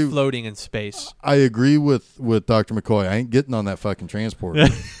to be floating in space. I agree with Dr. McCoy. I ain't getting on that fucking transporter.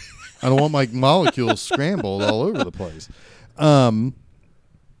 I don't want my molecules scrambled all over the place. God,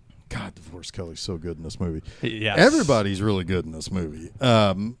 DeForest Kelly's so good in this movie. Yes. Everybody's really good in this movie.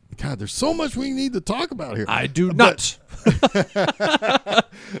 God, there's so much we need to talk about here. I do not.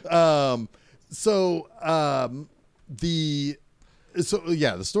 So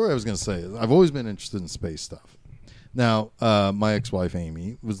yeah, the story I was going to say is I've always been interested in space stuff. Now, my ex-wife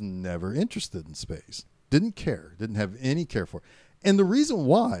Amy was never interested in space. Didn't care. Didn't have any care for it. And the reason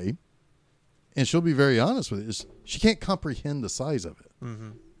why, and she'll be very honest with it, is she can't comprehend the size of it.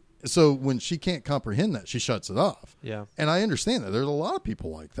 Mm-hmm. So when she can't comprehend that, she shuts it off. Yeah. And I understand that. There's a lot of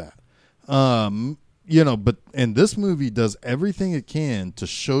people like that. And this movie does everything it can to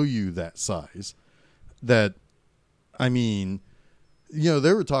show you that size. That, I mean,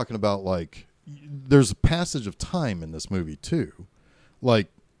 they were talking about, like, there's a passage of time in this movie too. Like,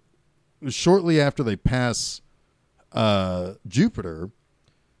 shortly after they pass Jupiter,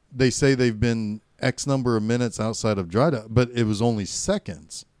 they say they've been X number of minutes outside of dry dock, but it was only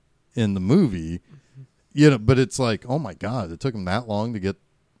seconds in the movie. But it's like, oh my God, it took them that long to get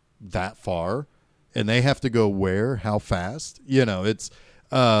that far, and they have to go where? How fast? It's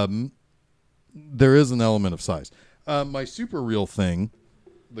there is an element of size. My super real thing,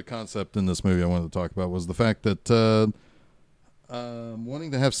 the concept in this movie I wanted to talk about was the fact that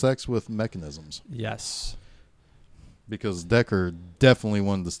wanting to have sex with mechanisms. Yes. Because Decker definitely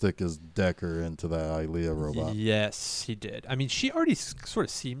wanted to stick his Decker into that Ilea robot. Yes, he did. I mean, she already sort of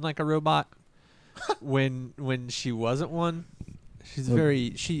seemed like a robot when she wasn't one. She's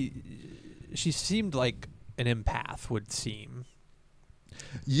very she seemed like an empath would seem.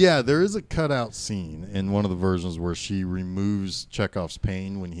 Yeah, there is a cutout scene in one of the versions where she removes Chekhov's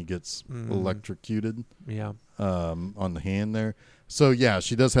pain when he gets electrocuted. Yeah. On the hand there. So yeah,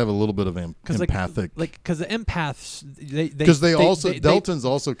 she does have a little bit of empathic. Because the empaths, Deltons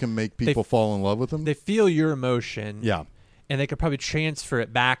also can make people fall in love with them. They feel your emotion. Yeah. And they could probably transfer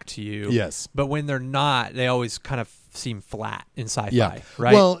it back to you. Yes. But when they're not, they always kind of seem flat in sci-fi. Yeah.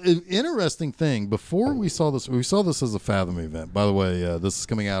 Right. Well, an interesting thing. Before we saw this as a Fathom event. By the way, this is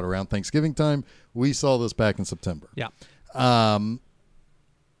coming out around Thanksgiving time. We saw this back in September. Yeah.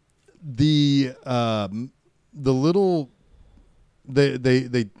 The little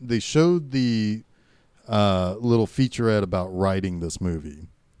they showed the little featurette about writing this movie,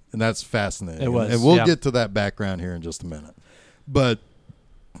 and that's fascinating. It was, and we'll get to that background here in just a minute. But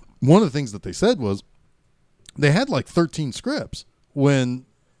one of the things that they said was they had like 13 scripts when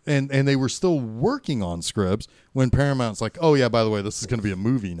and they were still working on scripts when Paramount's like, oh yeah, by the way, this is going to be a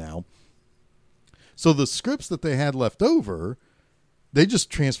movie now. So the scripts that they had left over, they just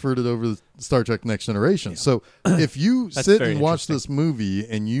transferred it over to Star Trek Next Generation. Yeah. So if you sit and watch this movie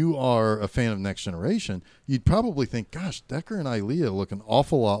and you are a fan of Next Generation, you'd probably think, gosh, Decker and Ilea look an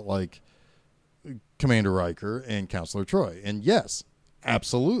awful lot like Commander Riker and Counselor Troy. And yes,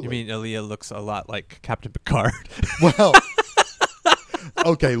 absolutely. You mean Ilea looks a lot like Captain Picard? Well,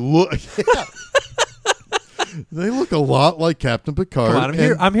 okay, look. Yeah. They look a lot like Captain Picard. Come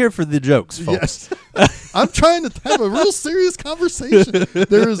on, I'm here for the jokes, folks. Yes. I'm trying to have a real serious conversation.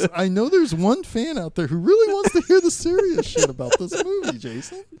 I know there's one fan out there who really wants to hear the serious shit about this movie,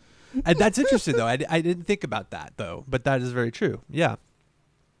 Jason. And that's interesting, though. I didn't think about that, though, but that is very true. Yeah.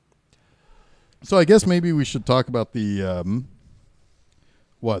 So I guess maybe we should talk about the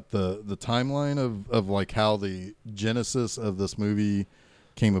timeline of like how the genesis of this movie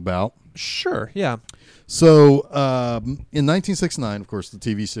came about. Sure, yeah. So in 1969, of course, the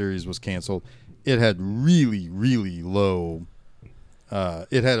TV series was canceled. It had really, really low.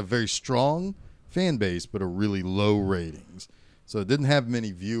 It had a very strong fan base, but a really low ratings. So it didn't have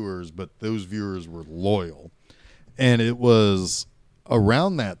many viewers, but those viewers were loyal. And it was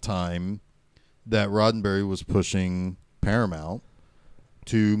around that time that Roddenberry was pushing Paramount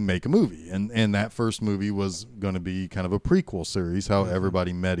to make a movie. And that first movie was going to be kind of a prequel series, how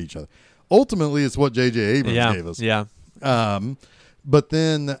everybody met each other. Ultimately, it's what J.J. Abrams gave us. Yeah.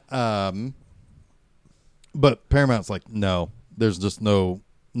 But Paramount's like, no, there's just no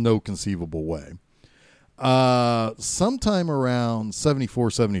conceivable way. Sometime around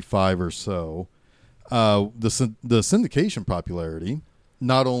 74, 75 or so, the syndication popularity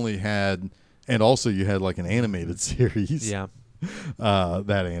not only had, and also you had like an animated series. Yeah.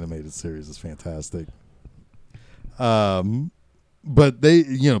 That animated series is fantastic. But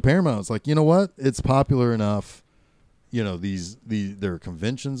Paramount's like, you know what? It's popular enough. There are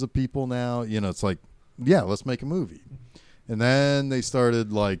conventions of people now. It's like, yeah, let's make a movie. And then they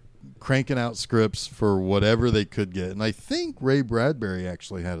started like cranking out scripts for whatever they could get. And I think Ray Bradbury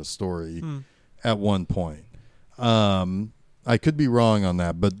actually had a story at one point. I could be wrong on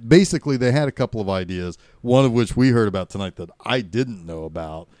that, but basically they had a couple of ideas, one of which we heard about tonight that I didn't know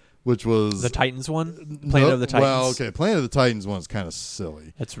about, which was the Titans one? Planet of the Titans. Well, okay, Planet of the Titans one is kind of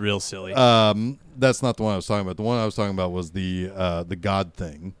silly. That's real silly. That's not the one I was talking about. The one I was talking about was the God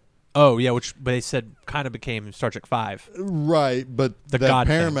thing Oh yeah, which they said kind of became Star Trek 5. Right, but The that God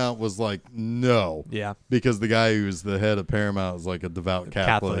Paramount was like, no. Yeah. Because the guy who's the head of Paramount is like a devout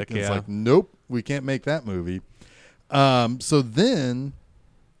Catholic. And it's yeah. like, nope, we can't make that movie. So then,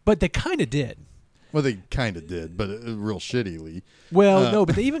 But they kind of did. well, they kind of did, but real shittily. Well, no,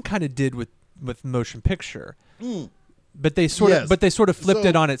 but they even kind of did with motion picture. But they sort Yes. of flipped So-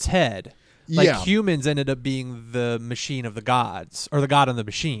 it on its head. Like Yeah. humans ended up being the machine of the gods, or the god on the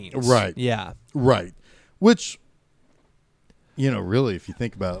machines. Right. Yeah. Right. Which, really, if you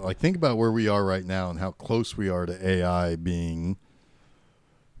think about it, think about where we are right now and how close we are to AI being,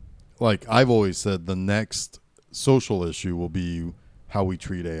 like I've always said, the next social issue will be how we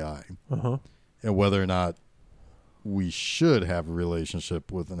treat AI Uh-huh. and whether or not we should have a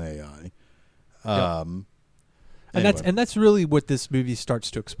relationship with an AI. And that's really what this movie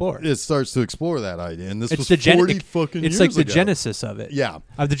starts to explore. It starts to explore that idea, and this It's was the 40 fucking It's years like the ago. genesis of it. Yeah.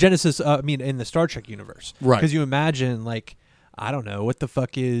 The genesis. In the Star Trek universe, Right. Because you imagine, I don't know what the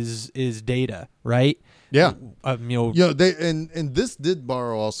fuck is Data, right? Yeah. They And this did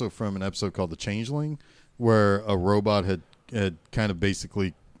borrow also from an episode called The Changeling, where a robot had kind of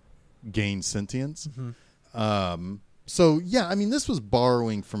basically gained sentience. So yeah, this was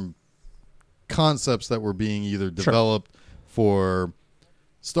borrowing from concepts that were being either developed for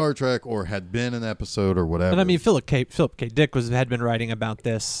Star Trek or had been an episode or whatever. And Philip K. Dick had been writing about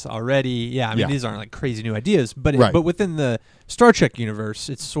this already. Yeah, Yeah. These aren't like crazy new ideas, but Right. but within the Star Trek universe,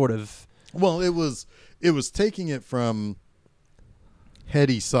 it's sort of Well, it was taking it from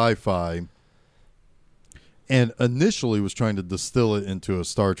heady sci-fi and initially was trying to distill it into a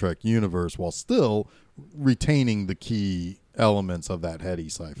Star Trek universe while still retaining the key elements of that heady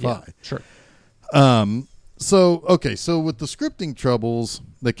sci-fi. sure. So with the scripting troubles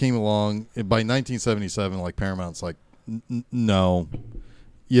that came along by 1977, like Paramount's like, no,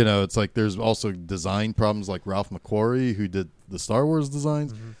 it's like there's also design problems. Like Ralph McQuarrie, who did the Star Wars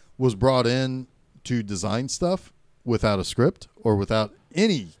designs, was brought in to design stuff without a script or without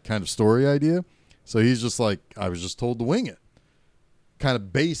any kind of story idea. So he's just like, I was just told to wing it. Kind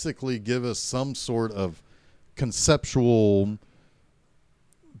of basically give us some sort of conceptual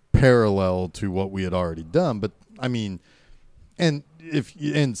parallel to what we had already done. But and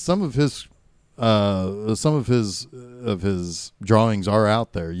some of his drawings are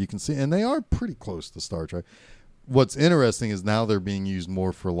out there. You can see, and they are pretty close to Star Trek. What's interesting is now they're being used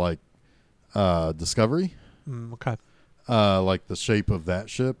more for Discovery. Okay. Like the shape of that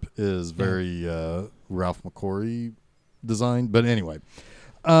ship is very Ralph McQuarrie designed. But anyway,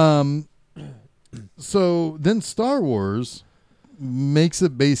 so then Star Wars makes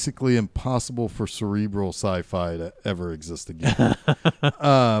it basically impossible for cerebral sci-fi to ever exist again.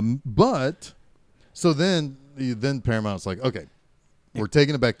 But so then Paramount's like, okay, we're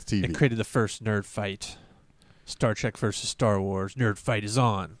taking it back to TV. It created the first nerd fight. Star Trek versus Star Wars. Nerd fight is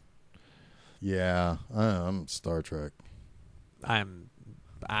on. Yeah, I'm Star Trek. I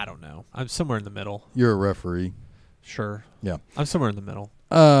don't know. I'm somewhere in the middle. You're a referee. Sure. Yeah. I'm somewhere in the middle.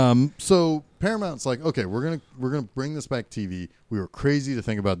 So Paramount's like, okay, we're gonna bring this back to TV. We were crazy to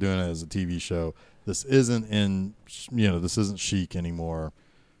think about doing it as a TV show. This isn't this isn't chic anymore.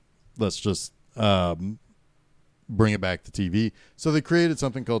 Let's just bring it back to TV. So they created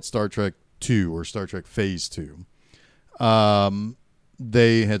something called Star Trek 2 or Star Trek Phase 2.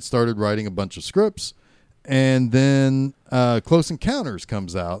 They had started writing a bunch of scripts, and then Close Encounters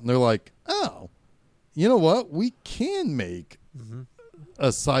comes out, and they're like, oh, you know what? We can make a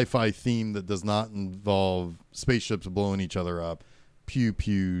sci-fi theme that does not involve spaceships blowing each other up,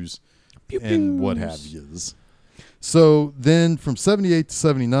 pew-pews, and what have yous. So then from 78 to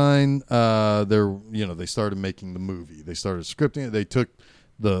 79, they started making the movie. They started scripting it. They took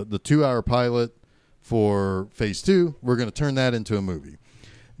the 2-hour pilot for Phase 2. We're going to turn that into a movie.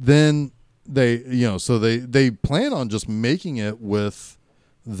 Then they plan on just making it with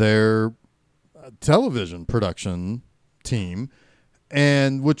their television production team,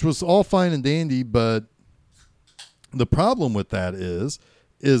 and which was all fine and dandy, but the problem with that is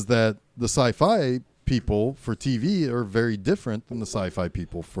that the sci-fi people for TV are very different than the sci-fi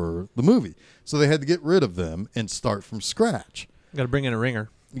people for the movie. So they had to get rid of them and start from scratch. Got to bring in a ringer.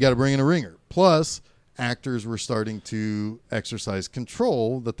 You got to bring in a ringer. Plus, actors were starting to exercise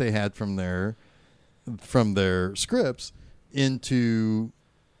control that they had from their scripts into,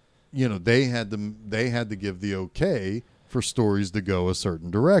 they had to give the okay for stories to go a certain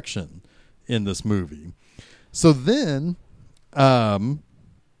direction in this movie. So then, they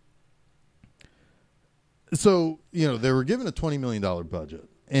were given a $20 million budget,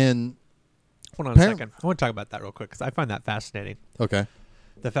 and Hold on a second. I want to talk about that real quick because I find that fascinating. okay,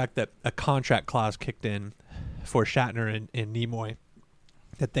 the fact that a contract clause kicked in for Shatner and Nimoy,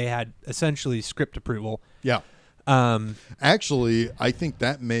 that they had essentially script approval. Yeah. Um, Actually, I think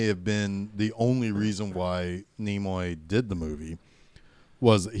that may have been the only reason why Nimoy did the movie,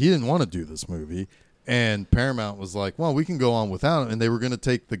 was he didn't want to do this movie. And Paramount was like, well, we can go on without him. And they were going to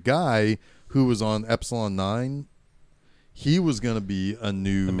take the guy who was on Epsilon 9. He was going to be that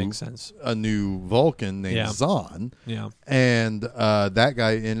makes sense. a new Vulcan named Zahn. Yeah. And that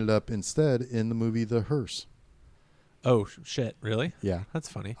guy ended up instead in the movie The Hearse. Oh, shit. Really? Yeah. That's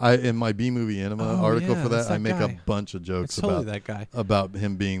funny. In my B-Movie Enema article for that, that's I that make guy. a bunch of jokes It's totally about that guy. about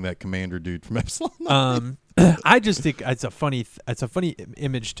him being that commander dude from Epsilon 9. I just think it's a funny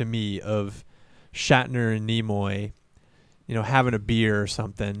image to me of Shatner and Nimoy, having a beer or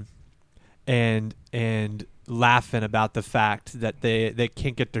something, and laughing about the fact that they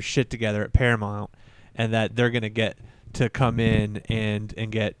can't get their shit together at Paramount, and that they're gonna get to come in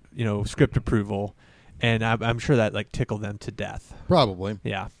and get script approval, and I'm sure that like tickled them to death. Probably.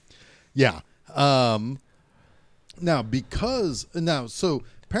 Yeah. Yeah. So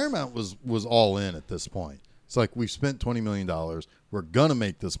Paramount was all in at this point. It's like, we've spent $20 million. We're going to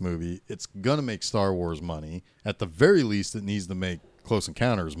make this movie. It's going to make Star Wars money. At the very least, it needs to make Close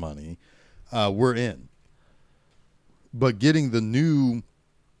Encounters money. We're in. But getting the new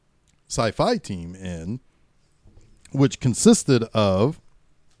sci-fi team in, which consisted of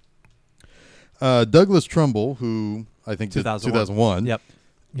Douglas Trumbull, who I think did 2001. Yep.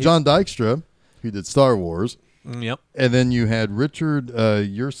 John Dykstra, who did Star Wars. Yep. And then you had Richard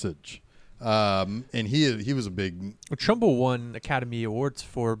Yursich. And he was a big... Trumbull won Academy Awards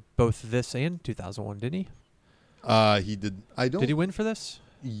for both this and 2001, didn't he? He did. I don't. Did he win for this?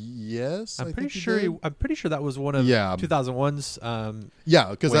 Yes, I'm I pretty think sure. He did. I'm pretty sure that was one of 2001's.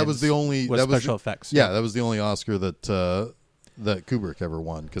 Yeah, because that was wins the only was that was special effects. Yeah, that was the only Oscar that Kubrick ever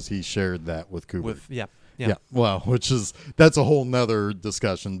won, because he shared that with Kubrick. Yeah. Well, that's a whole nother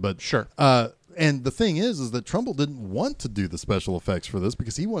discussion, but Sure. And the thing is that Trumbull didn't want to do the special effects for this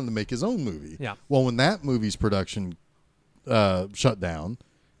because he wanted to make his own movie. Yeah. Well, when that movie's production shut down,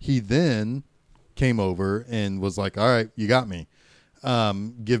 he then came over and was like, "All right, you got me.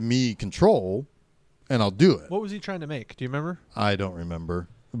 Give me control, and I'll do it." What was he trying to make? Do you remember? I don't remember,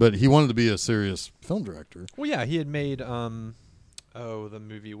 but he wanted to be a serious film director. Well, yeah, he had made the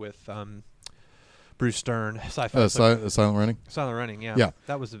movie with Bruce Stern, sci-fi. Silent Running. Silent Running, yeah. Yeah.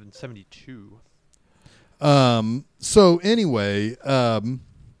 That was in 1972. So anyway,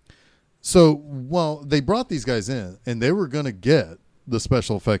 they brought these guys in, and they were going to get the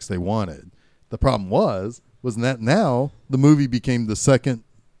special effects they wanted. The problem was that now the movie became the second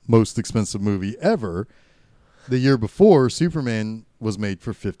most expensive movie ever. The year before, Superman was made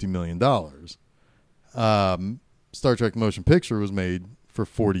for $50 million. Star Trek Motion Picture was made for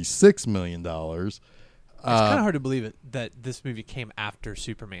 $46 million. It's kind of hard to believe that this movie came after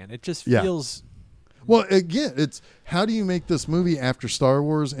Superman. It just feels... Well, again, it's how do you make this movie after Star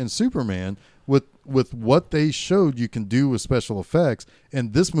Wars and Superman with what they showed you can do with special effects,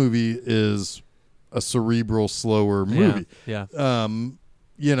 and this movie is a cerebral, slower movie. Yeah.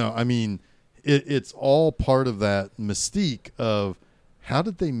 I mean, it's all part of that mystique of how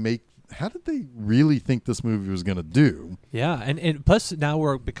did they really think this movie was going to do? Yeah, and plus now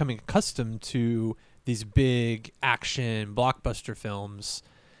we're becoming accustomed to these big action blockbuster films.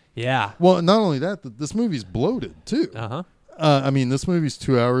 Yeah. Well, not only that, this movie's bloated too. Uh-huh. I mean, this movie's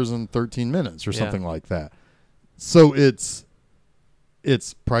 2 hours and 13 minutes or something like that. So it's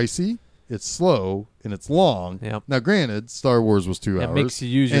pricey, it's slow, and it's long. Yep. Now, granted, Star Wars was 2 hours. It makes you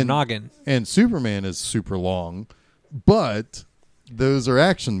use your noggin. And Superman is super long, but those are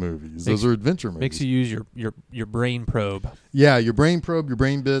action movies. Those are adventure movies. Makes you use your brain probe. Yeah, your brain probe, your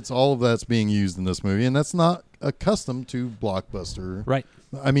brain bits, all of that's being used in this movie, and that's not accustomed to blockbuster. Right.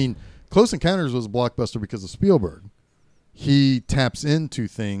 I mean, Close Encounters was a blockbuster because of Spielberg. He taps into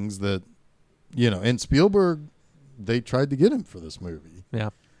things that, and Spielberg, they tried to get him for this movie. Yeah.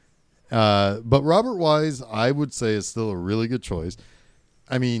 But Robert Wise, I would say, is still a really good choice.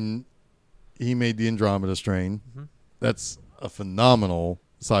 I mean, he made the Andromeda Strain. Mm-hmm. That's a phenomenal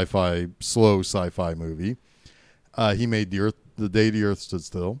slow sci-fi movie. He made The Day the Earth Stood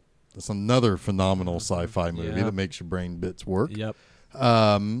Still. That's another phenomenal sci-fi movie that makes your brain bits work. Yep.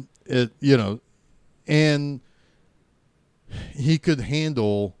 And he could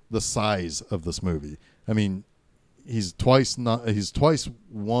handle the size of this movie. I mean, he's twice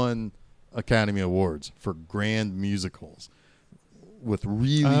won Academy Awards for grand musicals with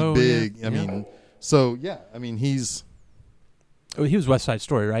really big. Yeah. I mean, so yeah. I mean, he was West Side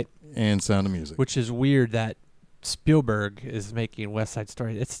Story, right? and Sound of Music, Which is weird that Spielberg is making West Side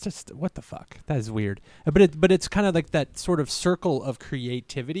Story. It's just, what the fuck? That is weird. But it's kind of like that sort of circle of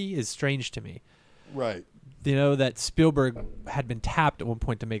creativity is strange to me. Right. You know, that Spielberg had been tapped at one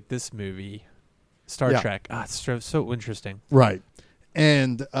point to make this movie, Star Trek. It's so interesting. Right.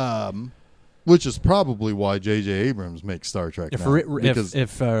 And which is probably why J.J. Abrams makes Star Trek If now.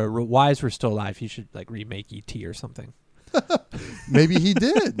 if Wise were still alive, he should like remake E.T. or something. Maybe he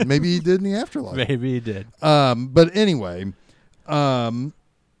did. Maybe he did in the afterlife. Maybe he did. But anyway,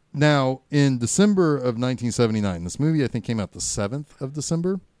 now in December of 1979, this movie I think came out the 7th of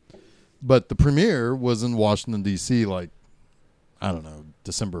December, but the premiere was in Washington, D.C. like, I don't know,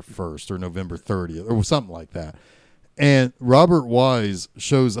 December 1st or November 30th or something like that. And Robert Wise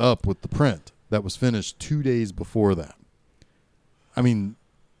shows up with the print that was finished 2 days before that. I mean,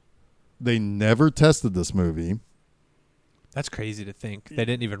 they never tested this movie. That's crazy to think. They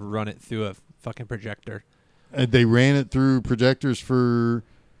didn't even run it through a fucking projector. They ran it through projectors for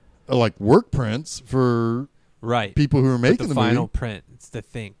like work prints for people who were making the final movie. print. It's to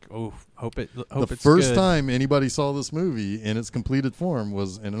think. Oh, hope it's the first good. time anybody saw this movie in its completed form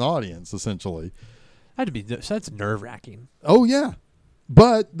was in an audience, essentially. That's nerve-wracking. Oh yeah,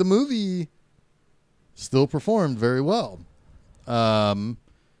 but the movie still performed very well. Didn't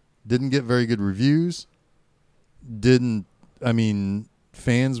get very good reviews.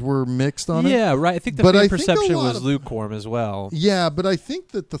 Fans were mixed on it. Yeah, right. I think the fan perception was lukewarm as well. Yeah, but I think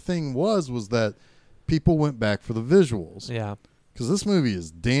that the thing was that people went back for the visuals. Yeah. Because this movie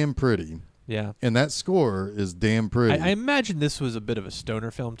is damn pretty. Yeah. And that score is damn pretty. I imagine this was a bit of a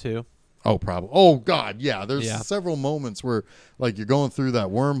stoner film, too. Oh, probably. Oh, God, yeah. There's several moments where, like, you're going through that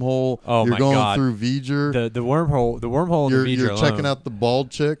wormhole. Oh, you're my going God. through V'ger. The wormhole in the V'ger You're alone. checking out the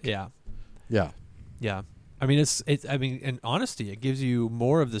bald chick. Yeah. Yeah. Yeah. I mean, in honesty, it gives you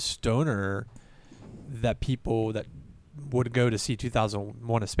more of the stoner that people that would go to see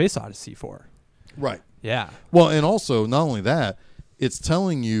 2001: A Space Odyssey for. Right. Yeah. Well, and also, not only that, it's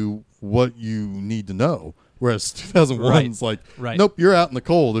telling you what you need to know. Whereas 2001 is like, nope, you're out in the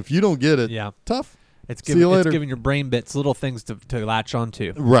cold. If you don't get it, tough. See you later. It's giving your brain bits little things to latch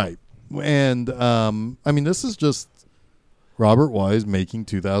onto. Right. And, this is just Robert Wise making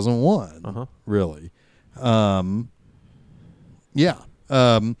 2001, really.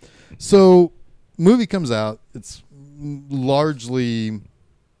 So movie comes out. It's largely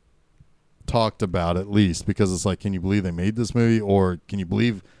talked about, at least, because it's like, can you believe they made this movie? Or can you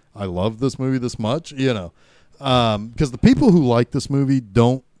believe I love this movie this much? You know, because the people who like this movie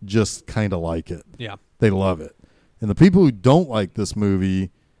don't just kind of like it. Yeah. They love it. And the people who don't like this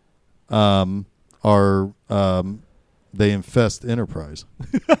movie are they infest Enterprise.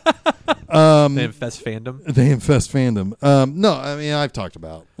 They infest fandom. They infest fandom. No, I mean, I've talked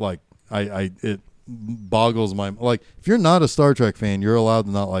about, like, it boggles my, like, if you're not a Star Trek fan, you're allowed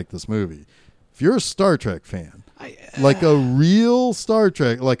to not like this movie. If you're a Star Trek fan, like a real Star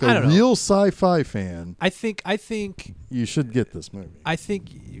Trek, like a real sci-fi fan, I think you should get this movie. I think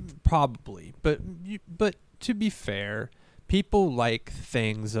probably, but to be fair, people like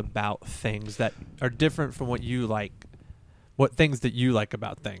things about things that are different from what you like. What things that you like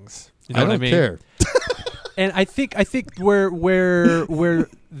about things? You know I don't what I mean? care. And I think where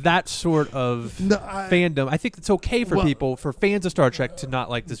that sort of fandom, I think it's okay for people, for fans of Star Trek, to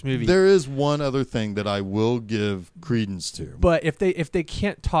not like this movie. There is one other thing that I will give credence to. But if they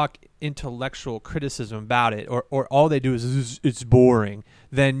can't talk intellectual criticism about it, or all they do is it's boring,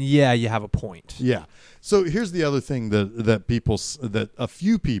 then yeah, you have a point. Yeah. So here's the other thing that a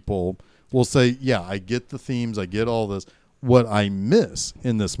few people will say, yeah, I get the themes, I get all this. What I miss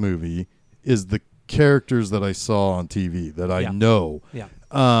in this movie is the characters that I saw on TV that I know. Yeah.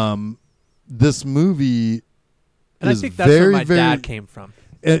 This movie and is I think that's where my dad came from.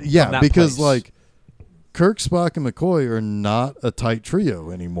 Yeah, because place. like Kirk, Spock, and McCoy are not a tight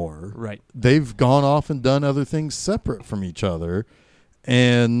trio anymore. Right. They've gone off and done other things separate from each other,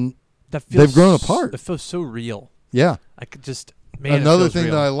 and they've grown apart. It feels so real. Yeah. I could just... Man, another thing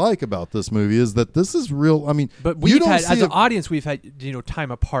real. that I like about this movie is that this is real. I mean, but we've had, as an audience, we've had time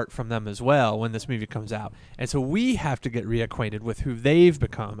apart from them as well when this movie comes out, and so we have to get reacquainted with who they've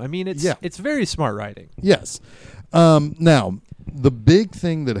become. I mean, it's very smart writing. Yes. Now, the big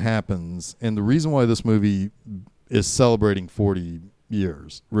thing that happens, and the reason why this movie is celebrating 40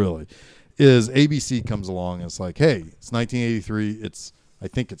 years, really, is ABC comes along and it's like, hey, it's 1983. I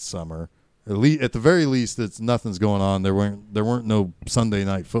think it's summer. At the very least, nothing's going on. There weren't no Sunday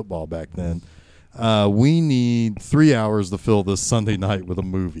night football back then. We need 3 hours to fill this Sunday night with a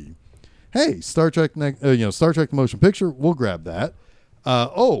movie. Hey, Star Trek, Star Trek the Motion Picture, we'll grab that.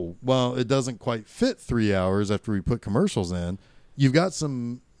 well, it doesn't quite fit 3 hours after we put commercials in. You've got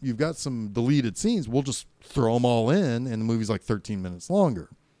some deleted scenes. We'll just throw them all in, and the movie's like 13 minutes longer.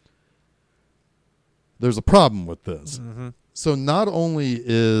 There's a problem with this. Mm-hmm. So not only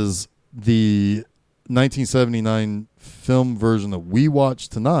is the 1979 film version that we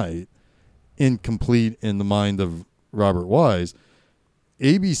watched tonight incomplete in the mind of Robert Wise,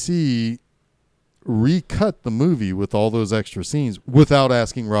 ABC recut the movie with all those extra scenes without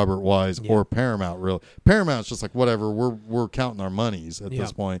asking Robert Wise or Paramount. Really, Paramount's just like, whatever. We're counting our monies at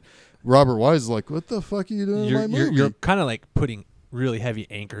this point. Robert Wise is like, what the fuck are you doing in my movie? You're kind of like putting really heavy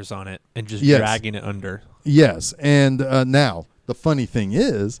anchors on it and just dragging it under. Yes, and now the funny thing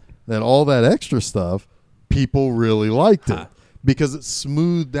is that all that extra stuff, people really liked it because it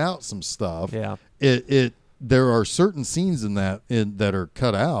smoothed out some stuff. Yeah, there are certain scenes in that are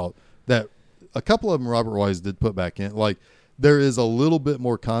cut out that a couple of them Robert Wise did put back in. Like there is a little bit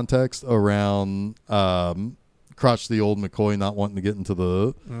more context around Crotch the Old McCoy not wanting to get into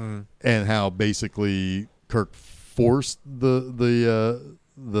the and how basically Kirk forced the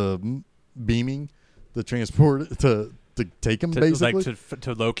beaming, the transport to take him basically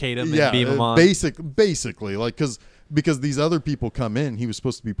to locate him and beam him on. Basically, like because these other people come in, he was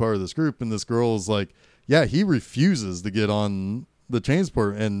supposed to be part of this group, and this girl is like, yeah, he refuses to get on the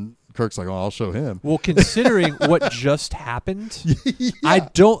transport, and Kirk's like, oh, I'll show him. Well, considering what just happened, I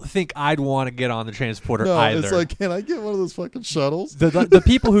don't think I'd want to get on the transporter either. It's like, can I get one of those fucking shuttles? The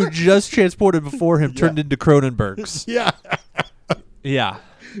people who just transported before him turned into Cronenbergs. Yeah.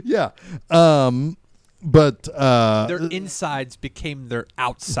 But their insides became their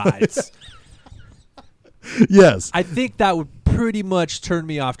outsides. Yes. I think that would pretty much turn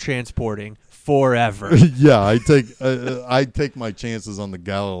me off transporting forever. Yeah, I take my chances on the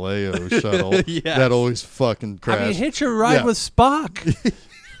Galileo shuttle. That always fucking crashed. I mean, hitch a ride with Spock.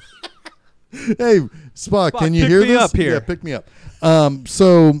 Hey, Spock, can you hear this? Pick me up here. Yeah, pick me up.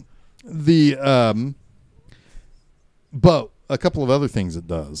 So the but a couple of other things it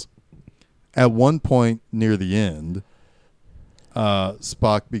does. At one point near the end,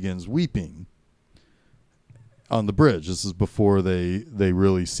 Spock begins weeping on the bridge. This is before they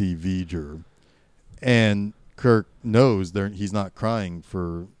really see V'ger. And Kirk knows he's not crying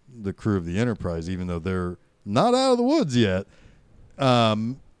for the crew of the Enterprise, even though they're not out of the woods yet.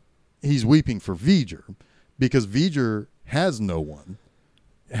 He's weeping for V'ger because V'ger has no one,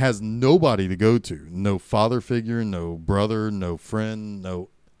 has nobody to go to, no father figure, no brother, no friend, no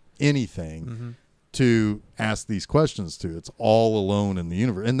anything to ask these questions to. It's all alone in the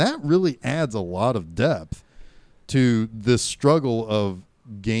universe. And that really adds a lot of depth to this struggle of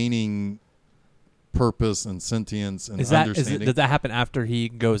gaining purpose and sentience and understanding. Does that happen after he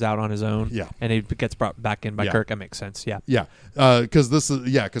goes out on his own? Yeah. And he gets brought back in by Kirk? That makes sense. Yeah. Yeah.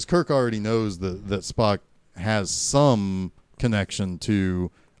 Because Kirk already knows that Spock has some connection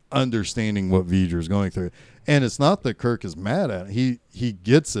to understanding what V'ger is going through. And it's not that Kirk is mad at it. He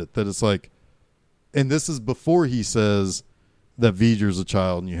gets it, that it's like, and this is before he says that V'ger's a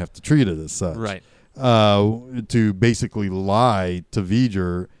child and you have to treat it as such. Right. To basically lie to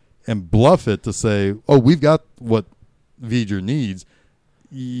V'ger and bluff it to say, oh, we've got what V'ger needs.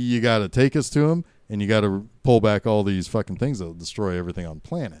 You got to take us to him, and you got to pull back all these fucking things that will destroy everything on the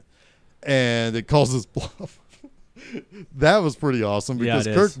planet. And it calls his bluff. That was pretty awesome because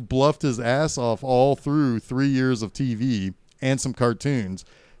Kirk bluffed his ass off all through 3 years of TV and some cartoons,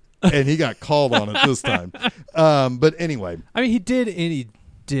 and he got called on it this time. But anyway. I mean, he did and he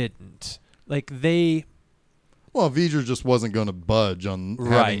didn't. Like, Well, V'ger just wasn't going to budge on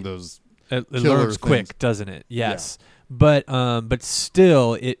having those It learns quick, doesn't it? Yes. Yeah. But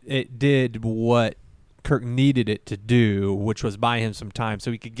still, it did what Kirk needed it to do, which was buy him some time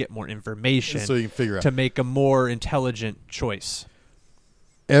so he could get more information so you can figure out to make a more intelligent choice.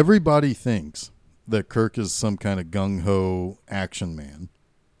 Everybody thinks that Kirk is some kind of gung-ho action man.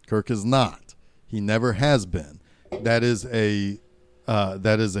 Kirk is not. He never has been. That is a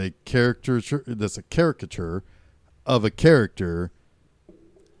caricature. That's a caricature of a character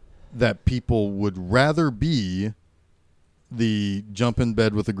that people would rather be the jump in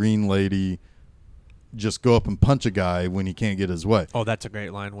bed with a green lady, just go up and punch a guy when he can't get his way. Oh, that's a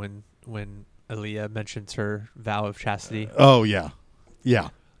great line when Aaliyah mentions her vow of chastity. Oh, yeah. Yeah.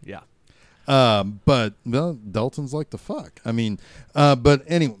 But Dalton's like the fuck. I mean, but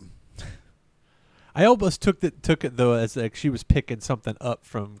anyway. I almost took it though as like she was picking something up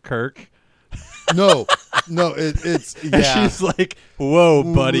from Kirk. No, it's yeah. And she's like, "Whoa,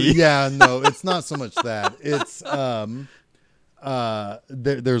 buddy." Yeah, no, it's not so much that. It's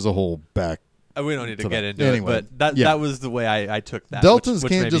there's a whole We don't need to to get that. into Anyway, it, but yeah. that was the way I took that. Deltas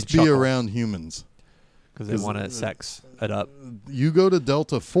which can't made me just be chuckle, around humans. because they want to sex it up. You go to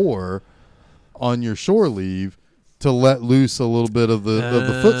Delta 4 on your shore leave to let loose a little bit of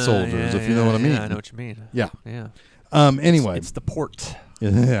the foot soldiers, if you know what I mean. Yeah, I know what you mean. Yeah. Yeah. Anyway. It's the port.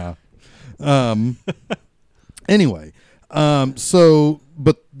 Yeah. Anyway. So,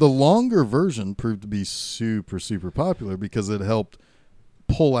 but the longer version proved to be super, super popular because it helped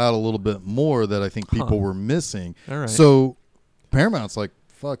pull out a little bit more that I think people were missing. All right. So Paramount's like,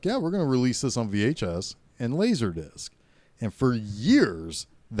 fuck yeah, we're going to release this on VHS and Laserdisc. And for years,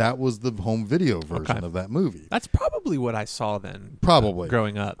 that was the home video version of that movie. That's probably what I saw then. Probably.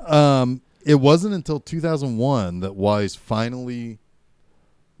 Growing up. It wasn't until 2001 that Wise finally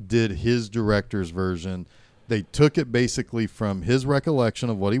did his director's version. They took it basically from his recollection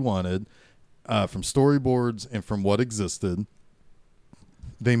of what he wanted, from storyboards and from what existed.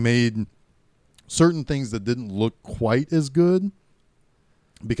 They made certain things that didn't look quite as good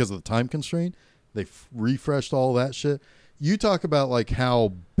because of the time constraint. They refreshed all that shit. You talk about like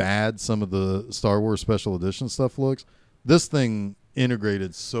how bad some of the Star Wars special edition stuff looks. This thing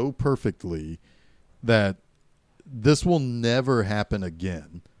integrated so perfectly that this will never happen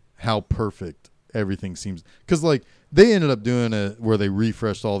again. How perfect everything seems, because like they ended up doing it where they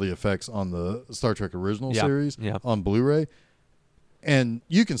refreshed all the effects on the Star Trek original series on Blu-ray, and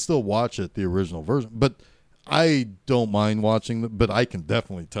you can still watch it the original version, but I don't mind watching but I can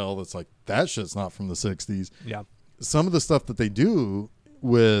definitely tell that's like that shit's not from the 60s. Yeah. Some of the stuff that they do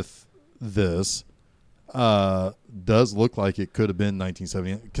with this does look like it could have been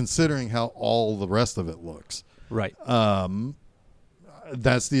 1970, considering how all the rest of it looks. Right.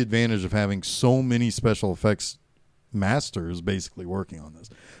 That's the advantage of having so many special effects masters basically working on this.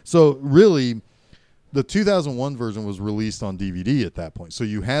 So really, the 2001 version was released on DVD at that point. So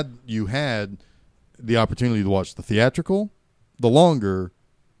you had the opportunity to watch the theatrical, the longer,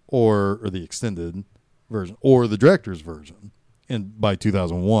 or the extended version, or the director's version by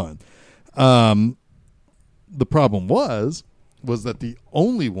 2001. The problem was that the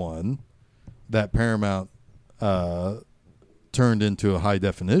only one that Paramount turned into a high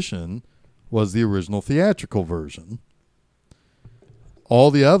definition was the original theatrical version.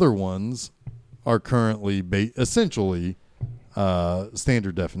 All the other ones are currently essentially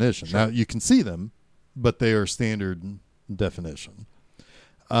standard definition. Sure. Now you can see them, but they are standard definition.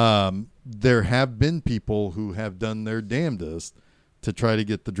 There have been people who have done their damnedest to try to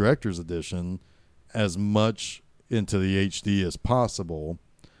get the director's edition as much into the HD as possible,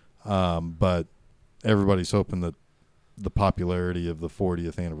 but everybody's hoping that the popularity of the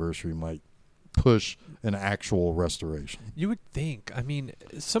 40th anniversary might push an actual restoration. You would think. I mean,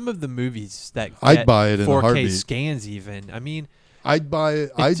 some of the movies that I'd buy it in 4K a heartbeat. scans even. I mean, I'd buy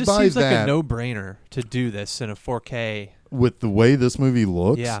it. It just seems like a no-brainer to do this in a 4K. With the way this movie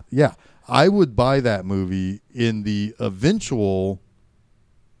looks, yeah, I would buy that movie in the eventual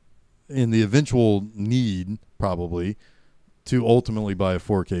need, probably, to ultimately buy a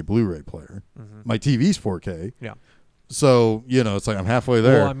 4K Blu-ray player. Mm-hmm. My TV's 4K. Yeah. So, it's like I'm halfway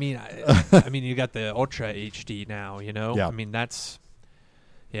there. Well, I mean, I mean, you got the Ultra HD now, Yeah. I mean, that's.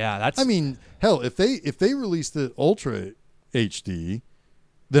 I mean, hell, if they released it Ultra HD,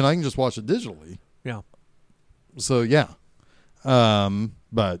 then I can just watch it digitally. Yeah. So, yeah.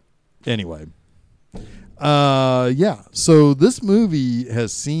 But anyway. Yeah. So this movie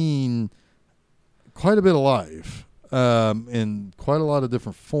has seen quite a bit of life in quite a lot of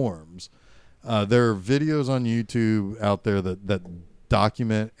different forms. There are videos on YouTube out there that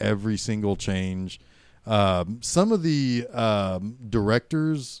document every single change. Some of the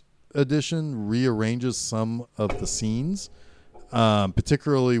director's edition rearranges some of the scenes,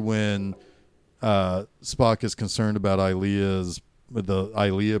 particularly when Spock is concerned about the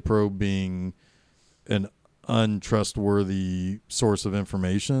Ilea probe being an untrustworthy source of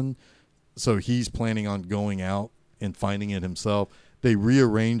information. So he's planning on going out and finding it himself. They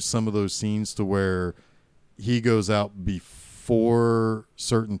rearrange some of those scenes to where he goes out before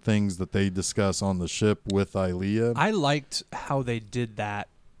certain things that they discuss on the ship with Ilea. I liked how they did that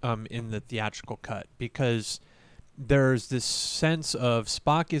in the theatrical cut, because there's this sense of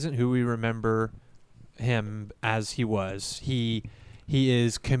Spock isn't who we remember him as he was. He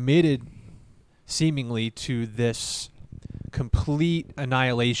is committed seemingly to this complete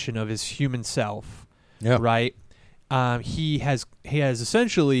annihilation of his human self. Yeah. Right? He has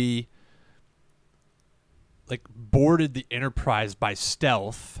essentially like boarded the Enterprise by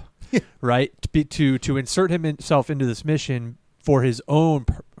stealth, right? To insert himself into this mission for his own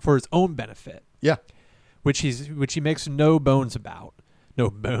benefit. Yeah. Which he makes no bones about. no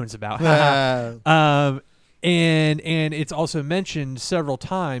bones about. Ah. And it's also mentioned several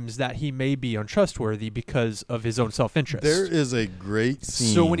times that he may be untrustworthy because of his own self-interest. There is a great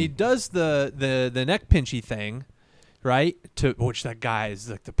scene. So when he does the neck pinchy thing, right? To which that guy is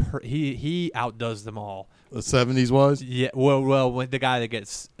like he outdoes them all. The 70s was? Yeah, well, when the guy that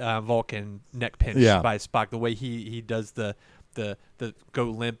gets Vulcan neck pinched by Spock, the way he does the go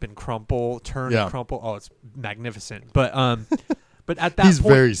limp and crumple, turn and crumple. Oh, it's magnificent. But at that he's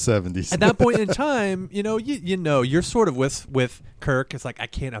point, very 70s. At that point in time, you're sort of with Kirk. It's like I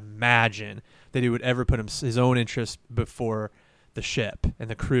can't imagine that he would ever put his own interest before the ship and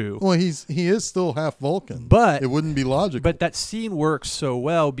the crew. Well, he is still half Vulcan, but it wouldn't be logical. But that scene works so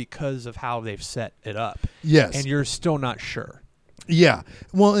well because of how they've set it up. Yes, and you're still not sure. Yeah.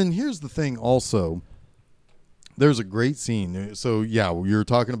 Well, and here's the thing. Also, there's a great scene. So yeah, you're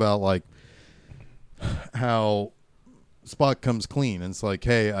talking about like how Spock comes clean, and it's like,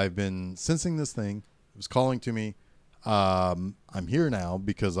 hey, I've been sensing this thing. It was calling to me. I'm here now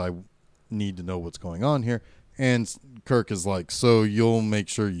because I need to know what's going on here. And Kirk is like, so you'll make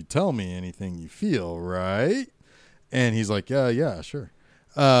sure you tell me anything you feel, right? And he's like, yeah, sure.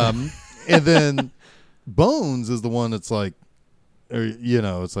 And then Bones is the one that's like,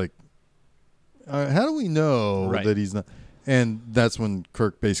 it's like, how do we know that he's not? And that's when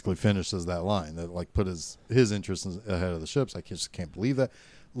Kirk basically finishes that line that like put his interests ahead of the ship's. I just can't believe that.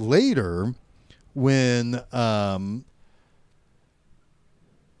 Later, when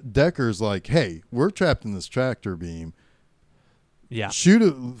Decker's like, hey, we're trapped in this tractor beam. Yeah. Shoot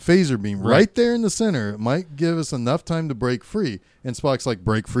a phaser beam right there in the center. It might give us enough time to break free. And Spock's like,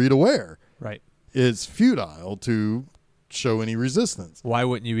 break free to where? Right. It's futile to show any resistance. Why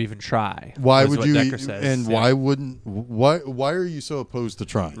wouldn't you even try? Why would you? Decker says. And why wouldn't? Why are you so opposed to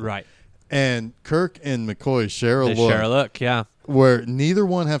trying? Right. And Kirk and McCoy share a look. Share a look, yeah. Where neither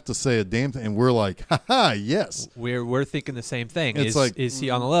one have to say a damn thing, and we're like, haha, yes. We're thinking the same thing. It's like, is he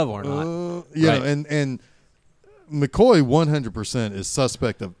on the level or not? And McCoy 100% is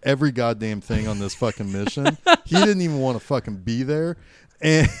suspect of every goddamn thing on this fucking mission. He didn't even want to fucking be there,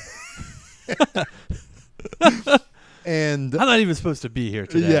 and and I'm not even supposed to be here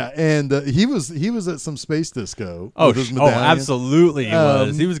today. Yeah, and he was at some space disco. Oh, with his medallion. Absolutely, he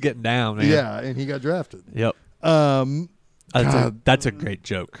was. He was getting down, man. Yeah, and he got drafted. Yep. That's a great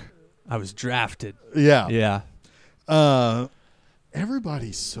joke. I was drafted. Yeah. Yeah.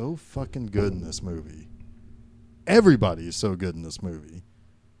 Everybody's so fucking good in this movie. Everybody is so good in this movie.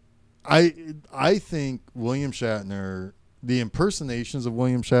 I think William Shatner, the impersonations of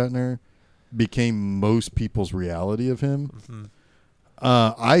William Shatner became most people's reality of him. Mm-hmm.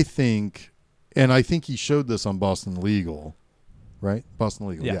 I think he showed this on Boston Legal, right? Boston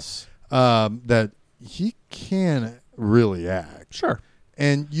Legal, yes. Yeah. That he can really act. Sure.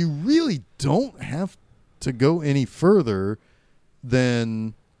 And you really don't have to go any further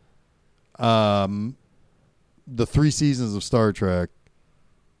than the 3 seasons of Star Trek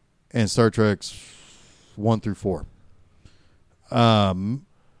and Star Trek's 1 through 4. And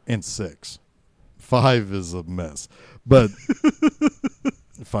 6. 5 is a mess. But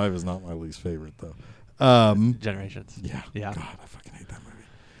 5 is not my least favorite, though. Generations. Yeah. Yeah. God, I fucking hate that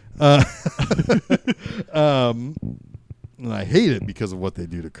movie. And I hate it because of what they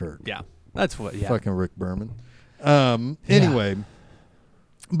do to Kirk. Yeah. That's what, yeah. Fucking Rick Berman. Anyway.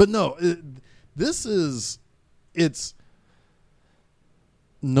 But no, it's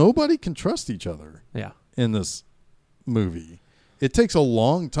nobody can trust each other. Yeah. In this movie. It takes a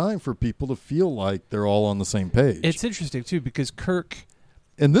long time for people to feel like they're all on the same page. It's interesting too because Kirk,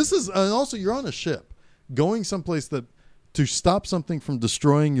 and also you're on a ship going someplace to stop something from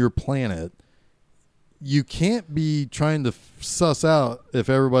destroying your planet. You can't be trying to suss out if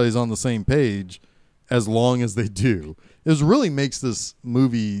everybody's on the same page as long as they do. It really makes this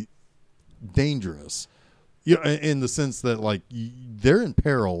movie dangerous. Yeah, in the sense that like they're in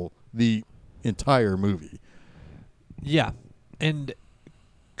peril the entire movie. Yeah. And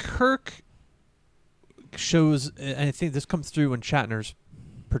Kirk shows, and I think this comes through in Shatner's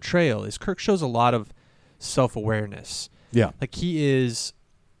portrayal, is Kirk shows a lot of self-awareness. Yeah. Like he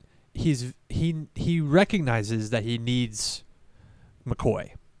recognizes that he needs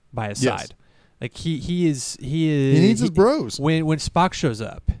McCoy by his side. Like he needs his bros. When Spock shows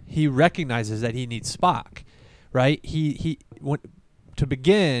up, he recognizes that he needs Spock, right? To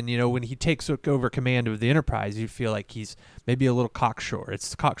begin, when he takes over command of the Enterprise, you feel like he's maybe a little cocksure.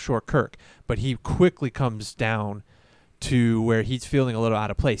 It's cocksure Kirk, but he quickly comes down to where he's feeling a little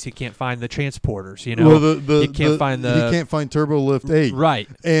out of place. He can't find the transporters, Well, he can't find Turbo Lift 8, right?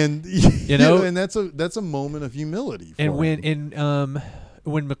 And and that's a moment of humility. And him.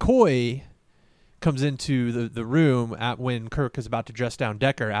 when McCoy comes into the room when Kirk is about to dress down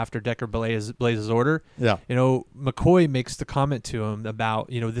Decker after Decker blazes order. Yeah. McCoy makes the comment to him about,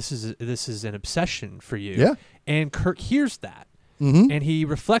 this is an obsession for you. Yeah. And Kirk hears that. Mm-hmm. And he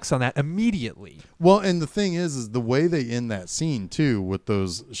reflects on that immediately. Well, and the thing is the way they end that scene too, with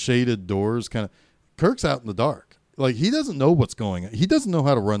those shaded doors, kind of, Kirk's out in the dark. Like, he doesn't know what's going on. He doesn't know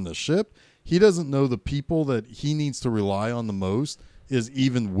how to run the ship. He doesn't know the people that he needs to rely on the most is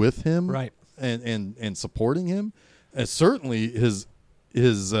even with him, right? And supporting him. And certainly his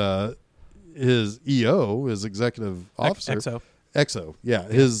EO, his executive officer, EXO, yeah.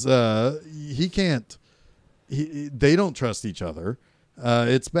 His he can't. They don't trust each other.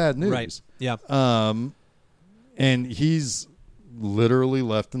 It's bad news. Right. Yeah. And he's literally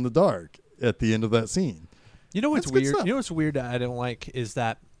left in the dark at the end of that scene. You know what's That's good weird? stuff. You know what's weird that I don't like is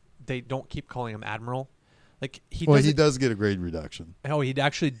that they don't keep calling him Admiral. Like he does get a grade reduction. Oh, he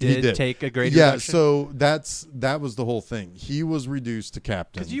actually did take a grade yeah, reduction. so that was the whole thing. He was reduced to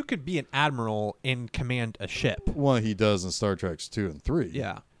captain. Because you could be an admiral and command a ship. Well, he does in Star Trek 2 and 3.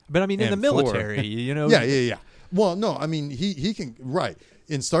 Yeah. But I mean, in the And 4. military, Yeah. Well, no, I mean, he can, right.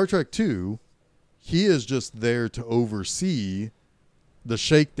 In Star Trek 2, he is just there to oversee the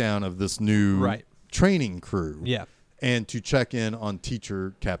shakedown of this new training crew. Yeah. And to check in on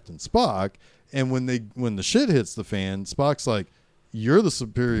teacher Captain Spock. And when the shit hits the fan, Spock's like, "You're the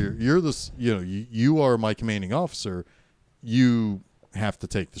superior. You're the you are my commanding officer. You have to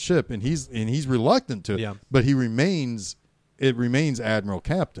take the ship." And he's reluctant to. Yeah. But he remains. It remains Admiral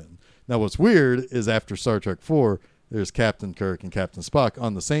Captain. Now, what's weird is after Star Trek 4, there's Captain Kirk and Captain Spock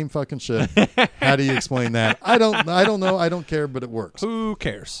on the same fucking ship. How do you explain that? I don't know. I don't care, but it works. Who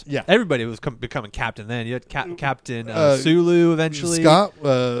cares? Yeah. Everybody was becoming captain then. You had Captain Sulu eventually.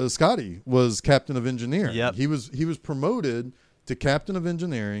 Scotty was Captain of Engineering. Yep. He was promoted to Captain of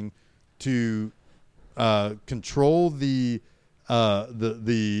Engineering to control the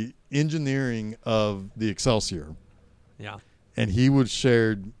engineering of the Excelsior. Yeah. And he would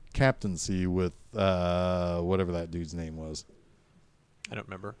shared captaincy with whatever that dude's name was. I don't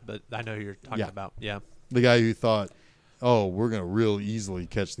remember, but I know who you're talking about. Yeah. The guy who thought, oh, we're going to real easily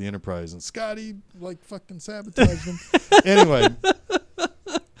catch the Enterprise. And Scotty, like, fucking sabotaged him. Anyway.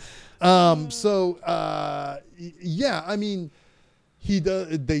 Yeah, I mean,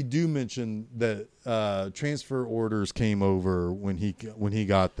 they do mention that transfer orders came over when he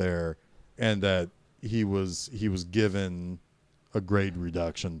got there, and that he was given a grade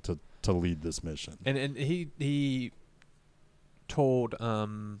reduction to lead this mission. And he told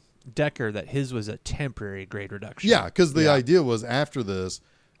Decker that his was a temporary grade reduction. Yeah, because the idea was after this,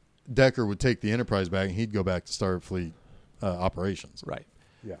 Decker would take the Enterprise back and he'd go back to Starfleet operations. Right.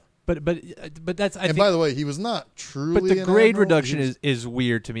 Yeah. But that's I and think, by the way, he was not truly. But the an grade admiral. reduction is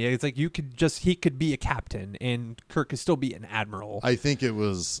weird to me. It's like he could be a captain and Kirk could still be an admiral. I think that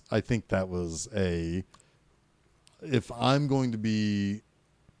was if I'm going to be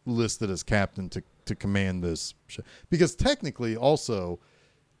listed as captain to command this ship, because technically also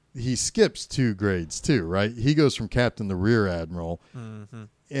he skips 2 grades too, right? He goes from captain to rear admiral. Mm-hmm.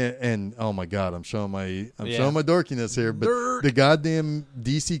 And oh my God, I'm showing my dorkiness here, but Dirk. The goddamn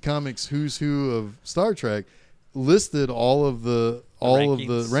DC Comics who's who of Star Trek listed all of the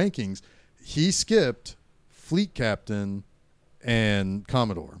rankings. He skipped fleet captain and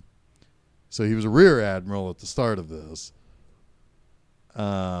Commodore, so he was a rear admiral at the start of this.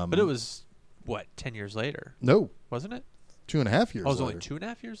 But it was 10 years later? No, wasn't it? 2.5 years. Oh, it was later. only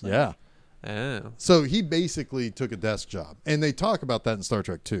 2.5 years later. Yeah. Oh. So he basically took a desk job, and they talk about that in Star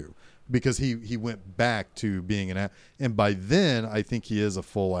Trek 2, because he went back to being and by then I think he is a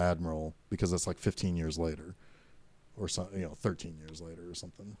full admiral, because that's like 15 years later, or something, 13 years later or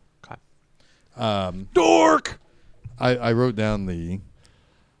something. Okay. Dork. I wrote down the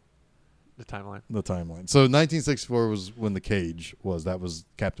timeline. So 1964 was when the Cage was. That was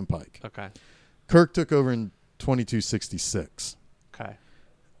Captain Pike. Okay. Kirk took over in 2266. Okay.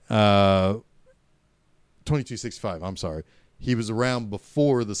 2265. I'm sorry. He was around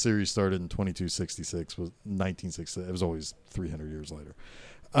before the series started in 2266. Was 1966. It was always 300 years later.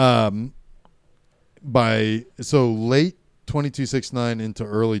 Late 2269 into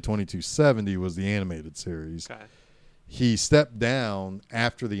early 2270 was the animated series. Okay. He stepped down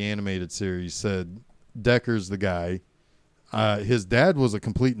after the animated series. Said Decker's the guy. His dad was a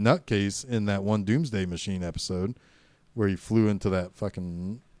complete nutcase in that one Doomsday Machine episode where he flew into that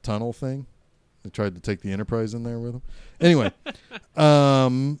fucking tunnel thing. They tried to take the Enterprise in there with him. Anyway,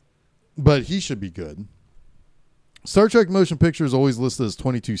 but he should be good. Star Trek Motion Picture is always listed as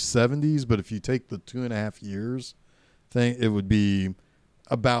 2270s, but if you take the 2.5 years thing, it would be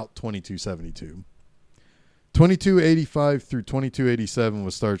about 2272. 2285 through 2287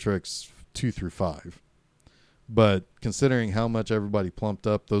 was Star Trek's 2 through 5. But considering how much everybody plumped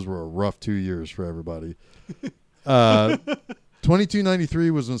up, those were a rough 2 years for everybody.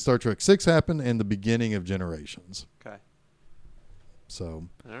 2293 was when Star Trek 6 happened and the beginning of Generations. Okay. So,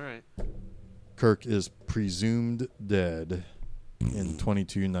 All right. Kirk is presumed dead in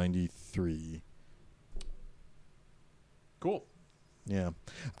 2293. Cool. Yeah.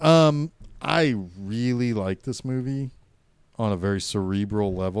 I really like this movie on a very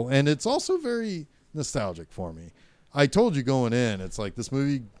cerebral level, and it's also very nostalgic for me. I told you going in, it's like this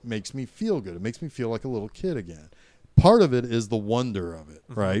movie makes me feel good. It makes me feel like a little kid again. Part of it is the wonder of it,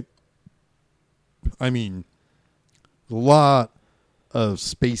 right? I mean, a lot of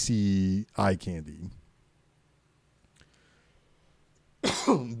spacey eye candy.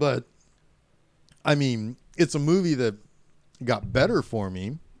 But, I mean, it's a movie that got better for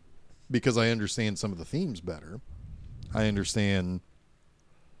me because I understand some of the themes better. I understand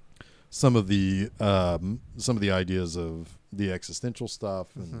some of the ideas of the existential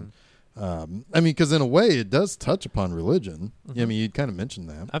stuff, and I mean, because in a way, it does touch upon religion. I mean, you kind of mentioned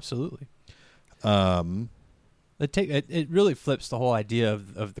that. Absolutely. It really flips the whole idea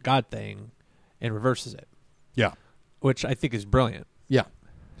of the God thing and reverses it. Yeah, which I think is brilliant. Yeah,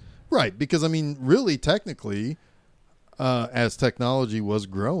 right. Because I mean, really, technically, as technology was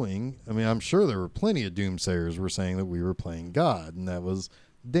growing, I mean, I'm sure there were plenty of doomsayers were saying that we were playing God and that was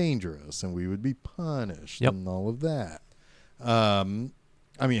dangerous and we would be punished and all of that. I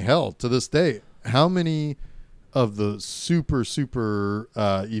mean, hell, to this day, how many of the super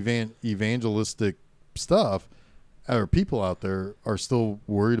evangelistic stuff or people out there are still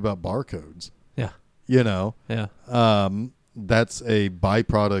worried about barcodes? Yeah. You know? Yeah. That's a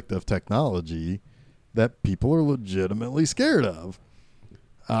byproduct of technology that people are legitimately scared of.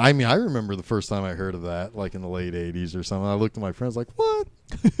 I mean, I remember the first time I heard of that, like in the late 80s or something. I looked at my friends like, what?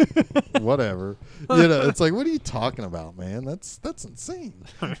 Whatever. You know, it's like, what are you talking about, man? That's insane.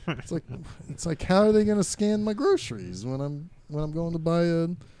 It's like how are they going to scan my groceries when I'm going to buy a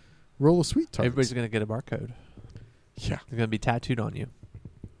roll of Sweet Tarts? Everybody's going to get a barcode. Yeah. They're going to be tattooed on you.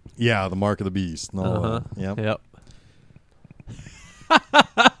 Yeah, the mark of the beast. No. Yep.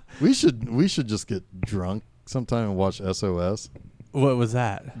 We should just get drunk sometime and watch SOS. What was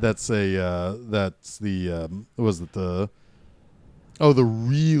that? That's the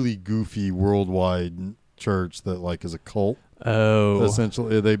really goofy worldwide church that like is a cult. Oh,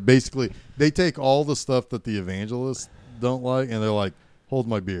 essentially, they take all the stuff that the evangelists don't like, and they're like, hold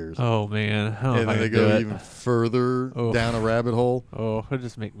my beers. Oh man, and then they go even further down a rabbit hole. Oh, it'll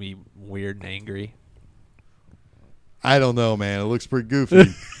just make me weird and angry. I don't know, man. It looks pretty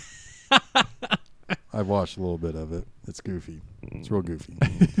goofy. I've watched a little bit of it. It's goofy. It's real goofy.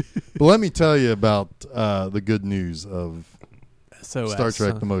 But let me tell you about the good news of SOS, Star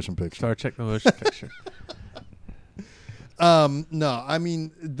Trek the motion picture. Star Trek the motion picture. No, I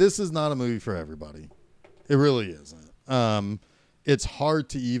mean, this is not a movie for everybody. It really isn't. It's hard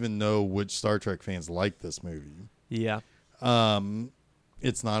to even know which Star Trek fans like this movie. Yeah.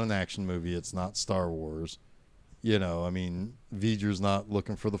 It's not an action movie. It's not Star Wars. You know, I mean, V'ger's not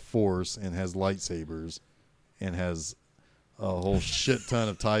looking for the Force and has lightsabers and has a whole shit ton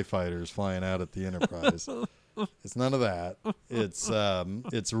of TIE fighters flying out at the Enterprise. It's none of that.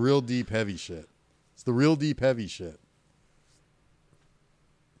 It's real deep, heavy shit. It's the real deep, heavy shit.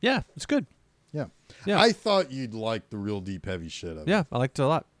 Yeah, it's good. Yeah. Yeah. I thought you'd like the real deep, heavy shit of it. Yeah, I liked it a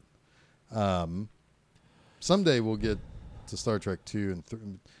lot. Someday we'll get to Star Trek 2 and 3.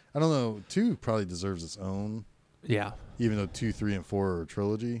 I don't know. 2 probably deserves its own. Yeah. Even though 2, 3, and 4 are a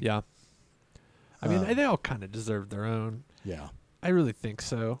trilogy. Yeah. I mean, they all kind of deserve their own. Yeah. I really think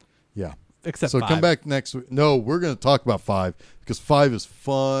so. Yeah. Except so 5. Come back next week. No, we're going to talk about 5 because 5 is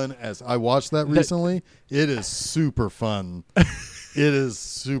fun. As I watched that recently, it is super fun. It is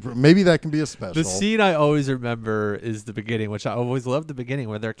super. Maybe that can be a special. The scene I always remember is the beginning, which I always love the beginning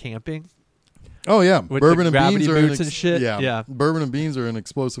where they're camping. Oh yeah, with bourbon the and beans are boots and shit. Yeah, bourbon and beans are an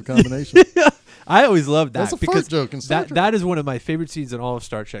explosive combination. I always loved that. That's a because fart joke in Star Trek. That is one of my favorite scenes in all of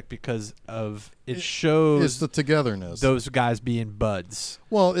Star Trek because of it shows it's the togetherness. Those guys being buds.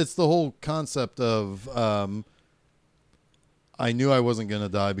 Well, it's the whole concept of I knew I wasn't going to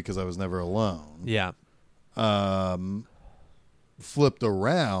die because I was never alone. Yeah. Flipped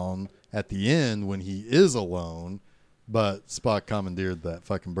around at the end when he is alone, but Spock commandeered that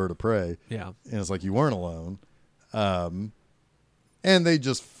fucking bird of prey. Yeah. And it's like you weren't alone. And they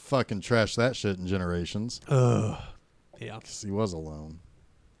just fucking trashed that shit in Generations. Yeah. Because he was alone.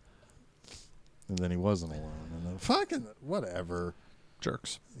 And then he wasn't alone. And then fucking whatever.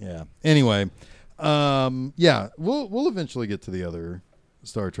 Jerks. Yeah. Anyway, yeah, we'll eventually get to the other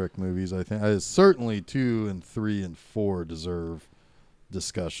Star Trek movies. I think certainly 2 and 3 and 4 deserve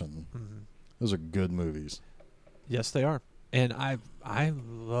discussion. Mm-hmm. Those are good movies. Yes, they are. And I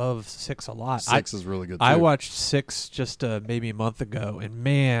love 6 a lot. 6 is really good too. I watched 6 just maybe a month ago, and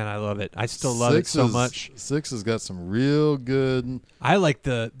man, I love it. I still love it so much. 6 has got some real good. I like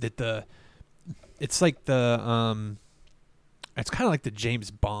the it's like the it's kind of like the James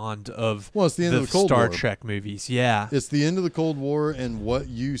Bond of Well, it's the end of the Cold Star War. Trek movies. Yeah. It's the end of the Cold War, and what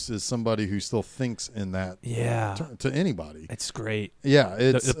use is somebody who still thinks in that Yeah. to anybody? It's great. Yeah,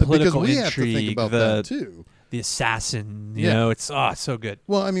 it's the political because we have to think intrigue, about that too. The assassin, you Yeah. know, it's so good.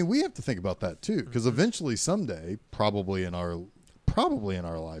 Well, I mean, we have to think about that too, because Mm-hmm. eventually, someday, probably in our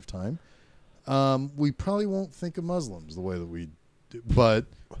lifetime, we probably won't think of Muslims the way that we do. But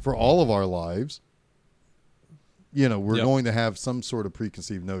for all of our lives, you know, we're Yep. going to have some sort of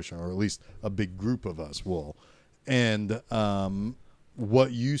preconceived notion, or at least a big group of us will. And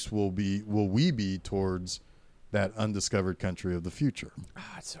what use will we be towards that undiscovered country of the future?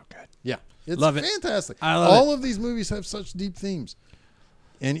 It's so good. Yeah, it's Love it. fantastic. I love All of these movies have such deep themes,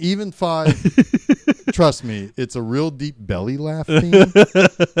 and even 5. Trust me, it's a real deep belly laugh theme.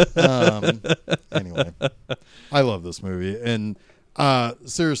 Anyway, I love this movie, and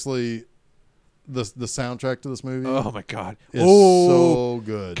seriously, the soundtrack to this movie Oh my god. is so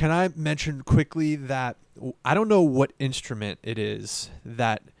good. Can I mention quickly that I don't know what instrument it is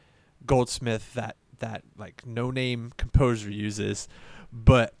that Goldsmith, that like no-name composer uses,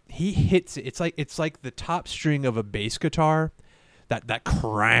 but he hits it. It's like the top string of a bass guitar, that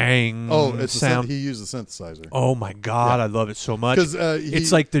crang It's sound. he used a synthesizer. Oh my god, Yeah. I love it so much. 'Cause,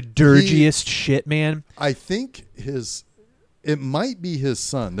 it's like the dirgiest shit, man. I think it might be his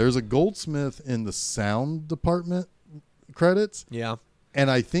son. There's a Goldsmith in the sound department credits, Yeah.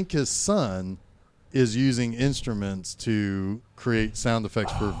 and I think his son is using to create sound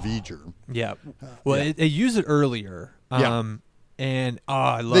effects for V'ger. Yeah. Well, yeah. they use it earlier. Yeah. And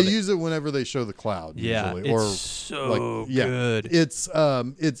I love They it. use it whenever they show the cloud. Yeah, usually, it's or so yeah, good.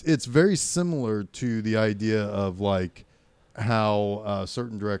 It's very similar to the idea of like how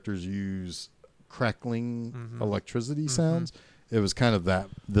certain directors use crackling electricity sounds. It was kind of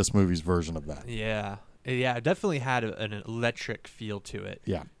this movie's version of that. Yeah. Yeah, it definitely had an electric feel to it.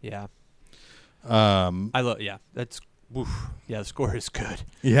 Yeah. Yeah. Um, I love that's woof. Yeah, the score is good.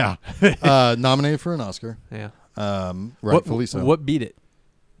 yeah. Nominated for an Oscar. Yeah. Rightfully so. What beat it?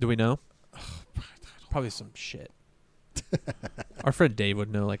 Do we know? Probably some shit. Our friend Dave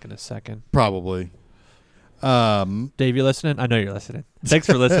would know like in a second. Probably. Dave, you listening? I know you're listening. Thanks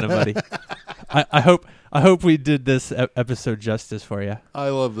for listening, buddy. I hope we did this episode justice for you. I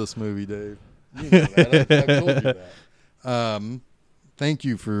love this movie, Dave. You know that. I've told you that. Thank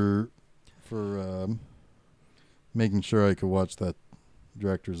you for making sure I could watch that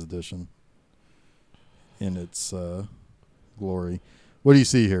director's edition in its glory. What do you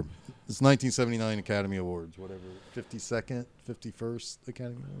see here? It's 1979 Academy Awards, whatever, 52nd, 51st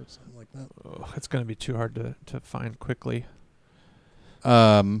Academy Awards, something like that. Oh, it's going to be too hard to find quickly.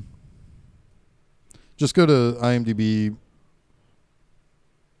 Just go to IMDb.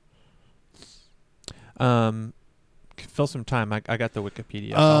 Fill some time. I got the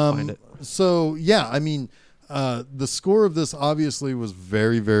Wikipedia. I'll find it. So yeah, I mean, the score of this obviously was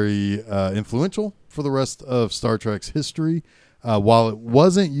very, very influential for the rest of Star Trek's history. While it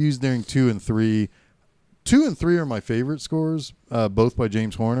wasn't used during 2 and 3, 2 and 3 are my favorite scores, both by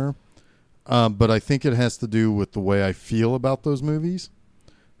James Horner. But I think it has to do with the way I feel about those movies.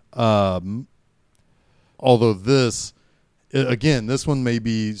 Although this one may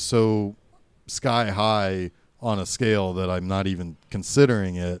be so sky high on a scale that I'm not even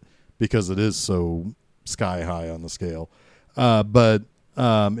considering it because it is so sky high on the scale. But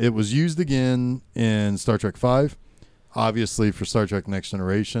it was used again in Star Trek V, obviously for Star Trek Next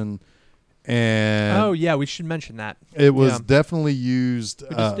Generation. And Oh, yeah, we should mention that. it was Yeah. definitely used.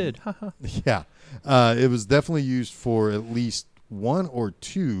 We just did. Yeah. It was definitely used for at least 1 or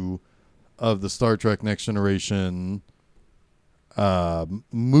 2 of the Star Trek Next Generation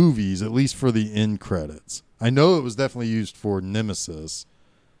movies, at least for the end credits. I know it was definitely used for Nemesis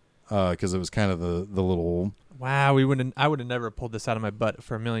because it was kind of the little... Wow, I would have never pulled this out of my butt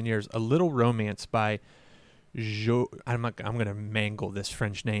for a million years. A Little Romance by I'm going to mangle this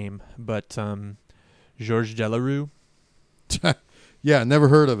French name, but Georges Delerue. Yeah, never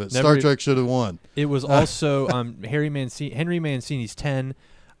heard of it. Never Star e- Trek should have won. It was also Henry Mancini's 10,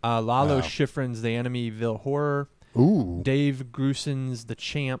 Lalo Wow. Schifrin's The Amityville Horror, Ooh. Dave Grusin's The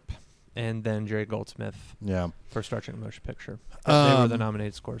Champ, and then Jerry Goldsmith Yeah. for Star Trek Motion Picture. They were the Um,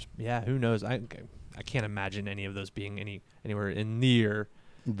 nominated scores. Yeah, who knows? I can't imagine any of those being anywhere in near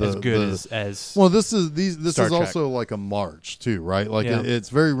as good as Well, this is Star Trek. also like a march too, right? Like Yeah. it's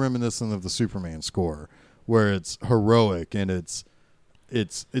very reminiscent of the Superman score, where it's heroic and it's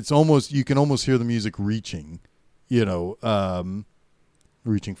almost, you can almost hear the music reaching, reaching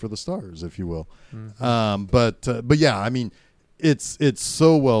for the stars, if you will. Mhm. But yeah, I mean, it's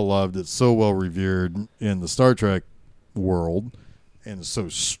so well loved, it's so well revered in the Star Trek world, and so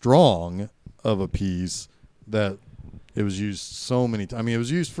strong of a piece that it was used so many times. I mean, it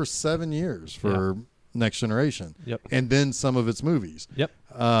was used for 7 years for Next Generation. Yep. And then some of its movies. Yep.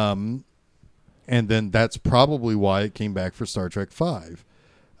 And then that's probably why it came back for Star Trek 5.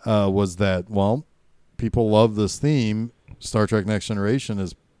 Was that, well, people love this theme. Star Trek Next Generation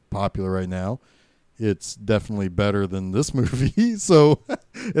is popular right now. It's definitely better than this movie. So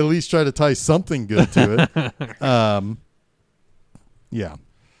at least try to tie something good to it. Yeah.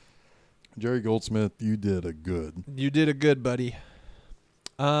 Jerry Goldsmith, you did a good. You did a good, buddy.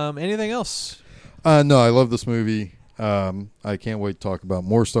 Anything else? No, I love this movie. I can't wait to talk about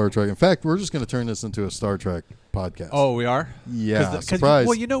more Star Trek. In fact, we're just going to turn this into a Star Trek podcast. Oh, we are? Yeah, surprise.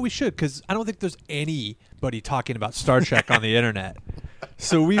 Well, we should, because I don't think there's anybody talking about Star Trek on the internet.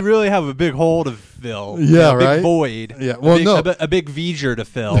 So we really have a big hole to fill. Yeah, a big right? void. Yeah, well, no. A big V'ger to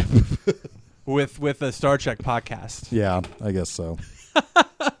fill with a Star Trek podcast. Yeah, I guess so.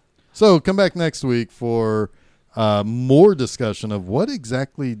 So come back next week for more discussion of where did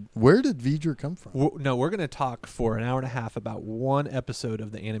V'ger come from? We're going to talk for an hour and a half about one episode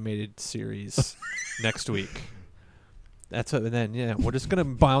of the animated series next week. That's what, and then we're just going to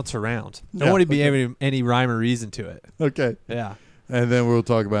bounce around. There won't be any rhyme or reason to it. Okay. Yeah. And then we'll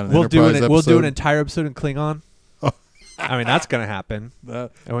talk about an We'll Enterprise episode. We'll do an entire episode in Klingon. I mean, that's going to happen.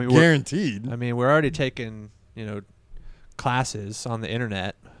 Guaranteed. I mean, we're already taking, classes on the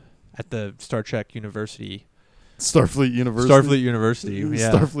internet at the Star Trek University. Starfleet University. Starfleet University.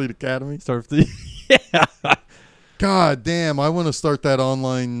 Yeah. Starfleet Academy. Starfleet. Yeah. God damn, I want to start that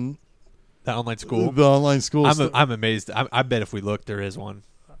online. That online school. The online school. I'm amazed. I bet if we look, there is one.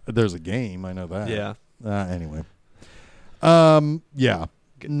 There's a game. I know that. Yeah. Anyway. Yeah.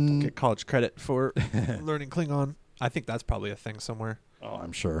 Get college credit for learning Klingon. I think that's probably a thing somewhere. Oh,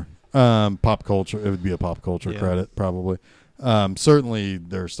 I'm sure. Pop culture. It would be a pop culture credit, probably. Certainly,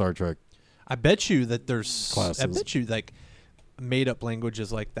 there's Star Trek. I bet you that there's classes. I bet you like made up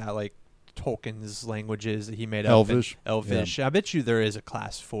languages like that, like Tolkien's languages that he made up. Elvish. Yeah. I bet you there is a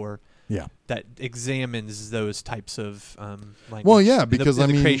class for Yeah. that examines those types of language. Well, yeah, because the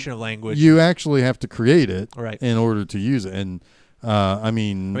creation of language. You actually have to create it right. in order to use it, and I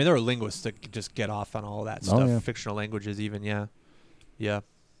mean, there are linguists that just get off on all that stuff. Fictional languages, even yeah. Yep.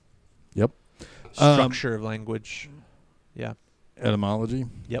 Structure of language. Yeah. Etymology.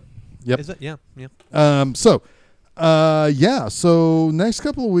 Yep. Is it? Yeah. So next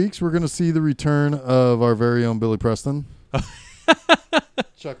couple of weeks, we're going to see the return of our very own Billy Preston.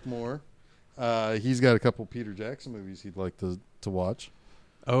 Chuck Moore. He's got a couple Peter Jackson movies he'd like to watch.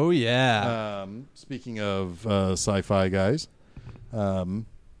 Oh, yeah. Speaking of sci-fi guys,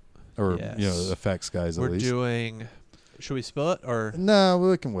 effects guys at least. We're doing... Should we spill it or no?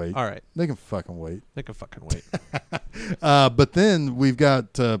 They can wait. All right, they can fucking wait. But then we've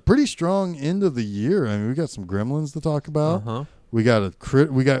got pretty strong end of the year. I mean, we got some Gremlins to talk about. Uh-huh. We got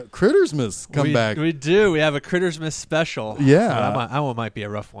Crittersmas come back. We do. We have a Crittersmas special. Yeah, that one might be a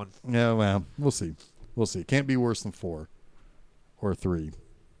rough one. Yeah, well, we'll see. Can't be worse than 4 or 3.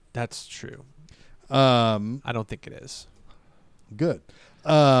 That's true. I don't think it is. Good.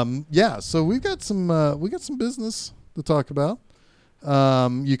 So we've got some business to talk about.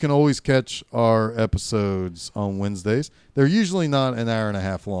 You can always catch our episodes on Wednesdays. They're usually not an hour and a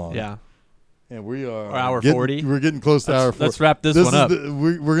half long. Yeah. And we are hour 40. We're getting close to hour 40. Let's wrap this one up.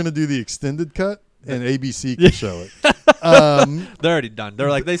 We're going to do the extended cut, and ABC can show it. They're already done. They're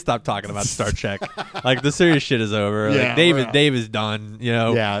like, they stopped talking about Star Trek. Like, the serious shit is over. Yeah, like, Dave is done.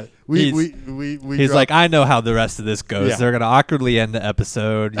 Yeah. He's like, I know how the rest of this goes. Yeah. They're going to awkwardly end the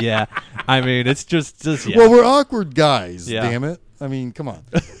episode. Yeah. I mean, it's just yeah. Well, we're awkward guys, yeah. damn it. I mean, come on.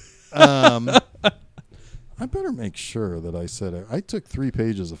 I better make sure that I said it. I took 3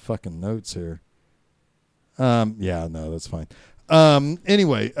 pages of fucking notes here. That's fine.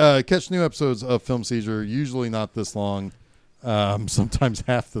 Anyway, catch new episodes of Film Seizure, usually not this long, sometimes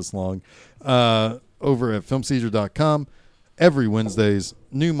half this long, over at filmseizure.com. Every Wednesdays,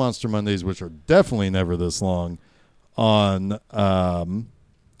 new Monster Mondays, which are definitely never this long, on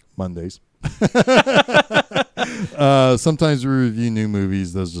Mondays. Sometimes we review new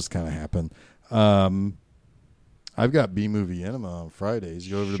movies. Those just kind of happen. I've got B-Movie Enema on Fridays.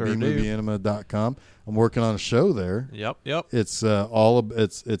 You go over Sure to do. bmovieenema.com. I'm working on a show there. Yep. It's all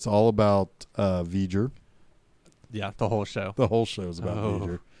about V'ger. Yeah, the whole show. The whole show is about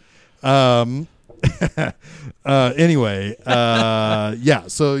Oh. V'ger. Anyway, yeah.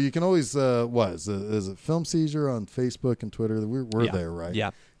 So you can always is it Film Seizure on Facebook and Twitter? We're Yeah. there, right?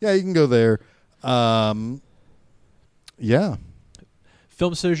 Yeah. Yeah, you can go there. Yeah.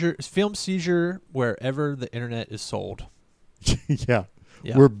 Film seizure wherever the internet is sold. Yeah.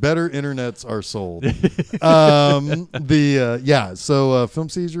 Yeah. Where better internets are sold. So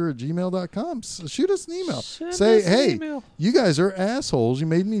filmseizure@gmail.com. Shoot us an email. Say, hey, you guys are assholes. You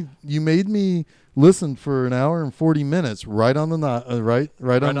made me listen for an hour and 40 minutes right on the knot,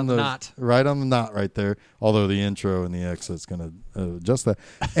 right on the knot. Right on the knot right there. Although the intro and the exit's going to adjust that.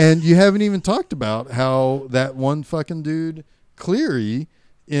 And you haven't even talked about how that one fucking dude, Cleary,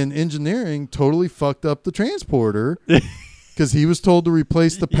 in engineering totally fucked up the transporter. Because he was told to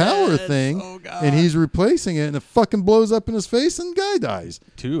replace the power thing, Oh, God. and he's replacing it, and it fucking blows up in his face, and the guy dies.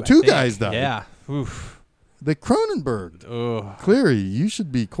 Two guys died. Yeah. Oof. The Cronenberg. Ugh. Cleary, you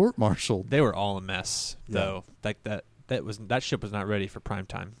should be court-martialed. They were all a mess, Yeah. though. Like that ship was not ready for prime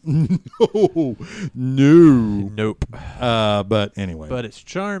time. No. Nope. But anyway. But it's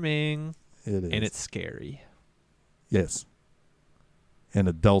charming it is. and it's scary. Yes. And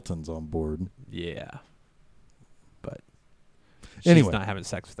a Delton's on board. Yeah. But she's Anyway. not having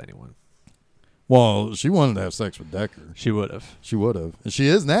sex with anyone. Well, she wanted to have sex with Decker. She would have. She would have. And she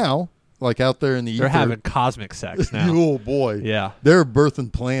is now, like out there in the They're ether. having cosmic sex now. Oh, boy. Yeah. They're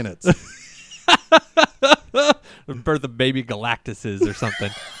birthing planets. Birth of baby Galactuses or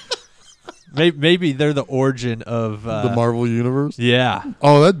something. Maybe they're the origin of The Marvel Universe. Yeah.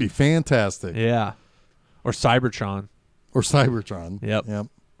 Oh, that'd be fantastic. Yeah. Or Cybertron. Or Cybertron. Yep.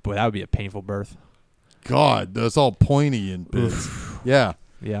 Boy, that would be a painful birth. God, that's all pointy and bits. Yeah.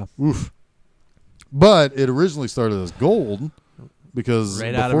 Yeah. Oof. But it originally started as gold because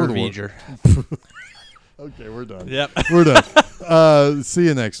Right out of before her the war- V'ger. Okay, we're done. Yep. We're done. See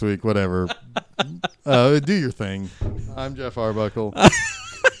you next week. Whatever. Do your thing. I'm Jeff Arbuckle.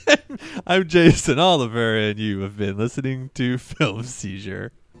 I'm Jason Oliver, and you have been listening to Film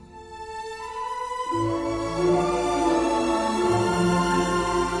Seizure.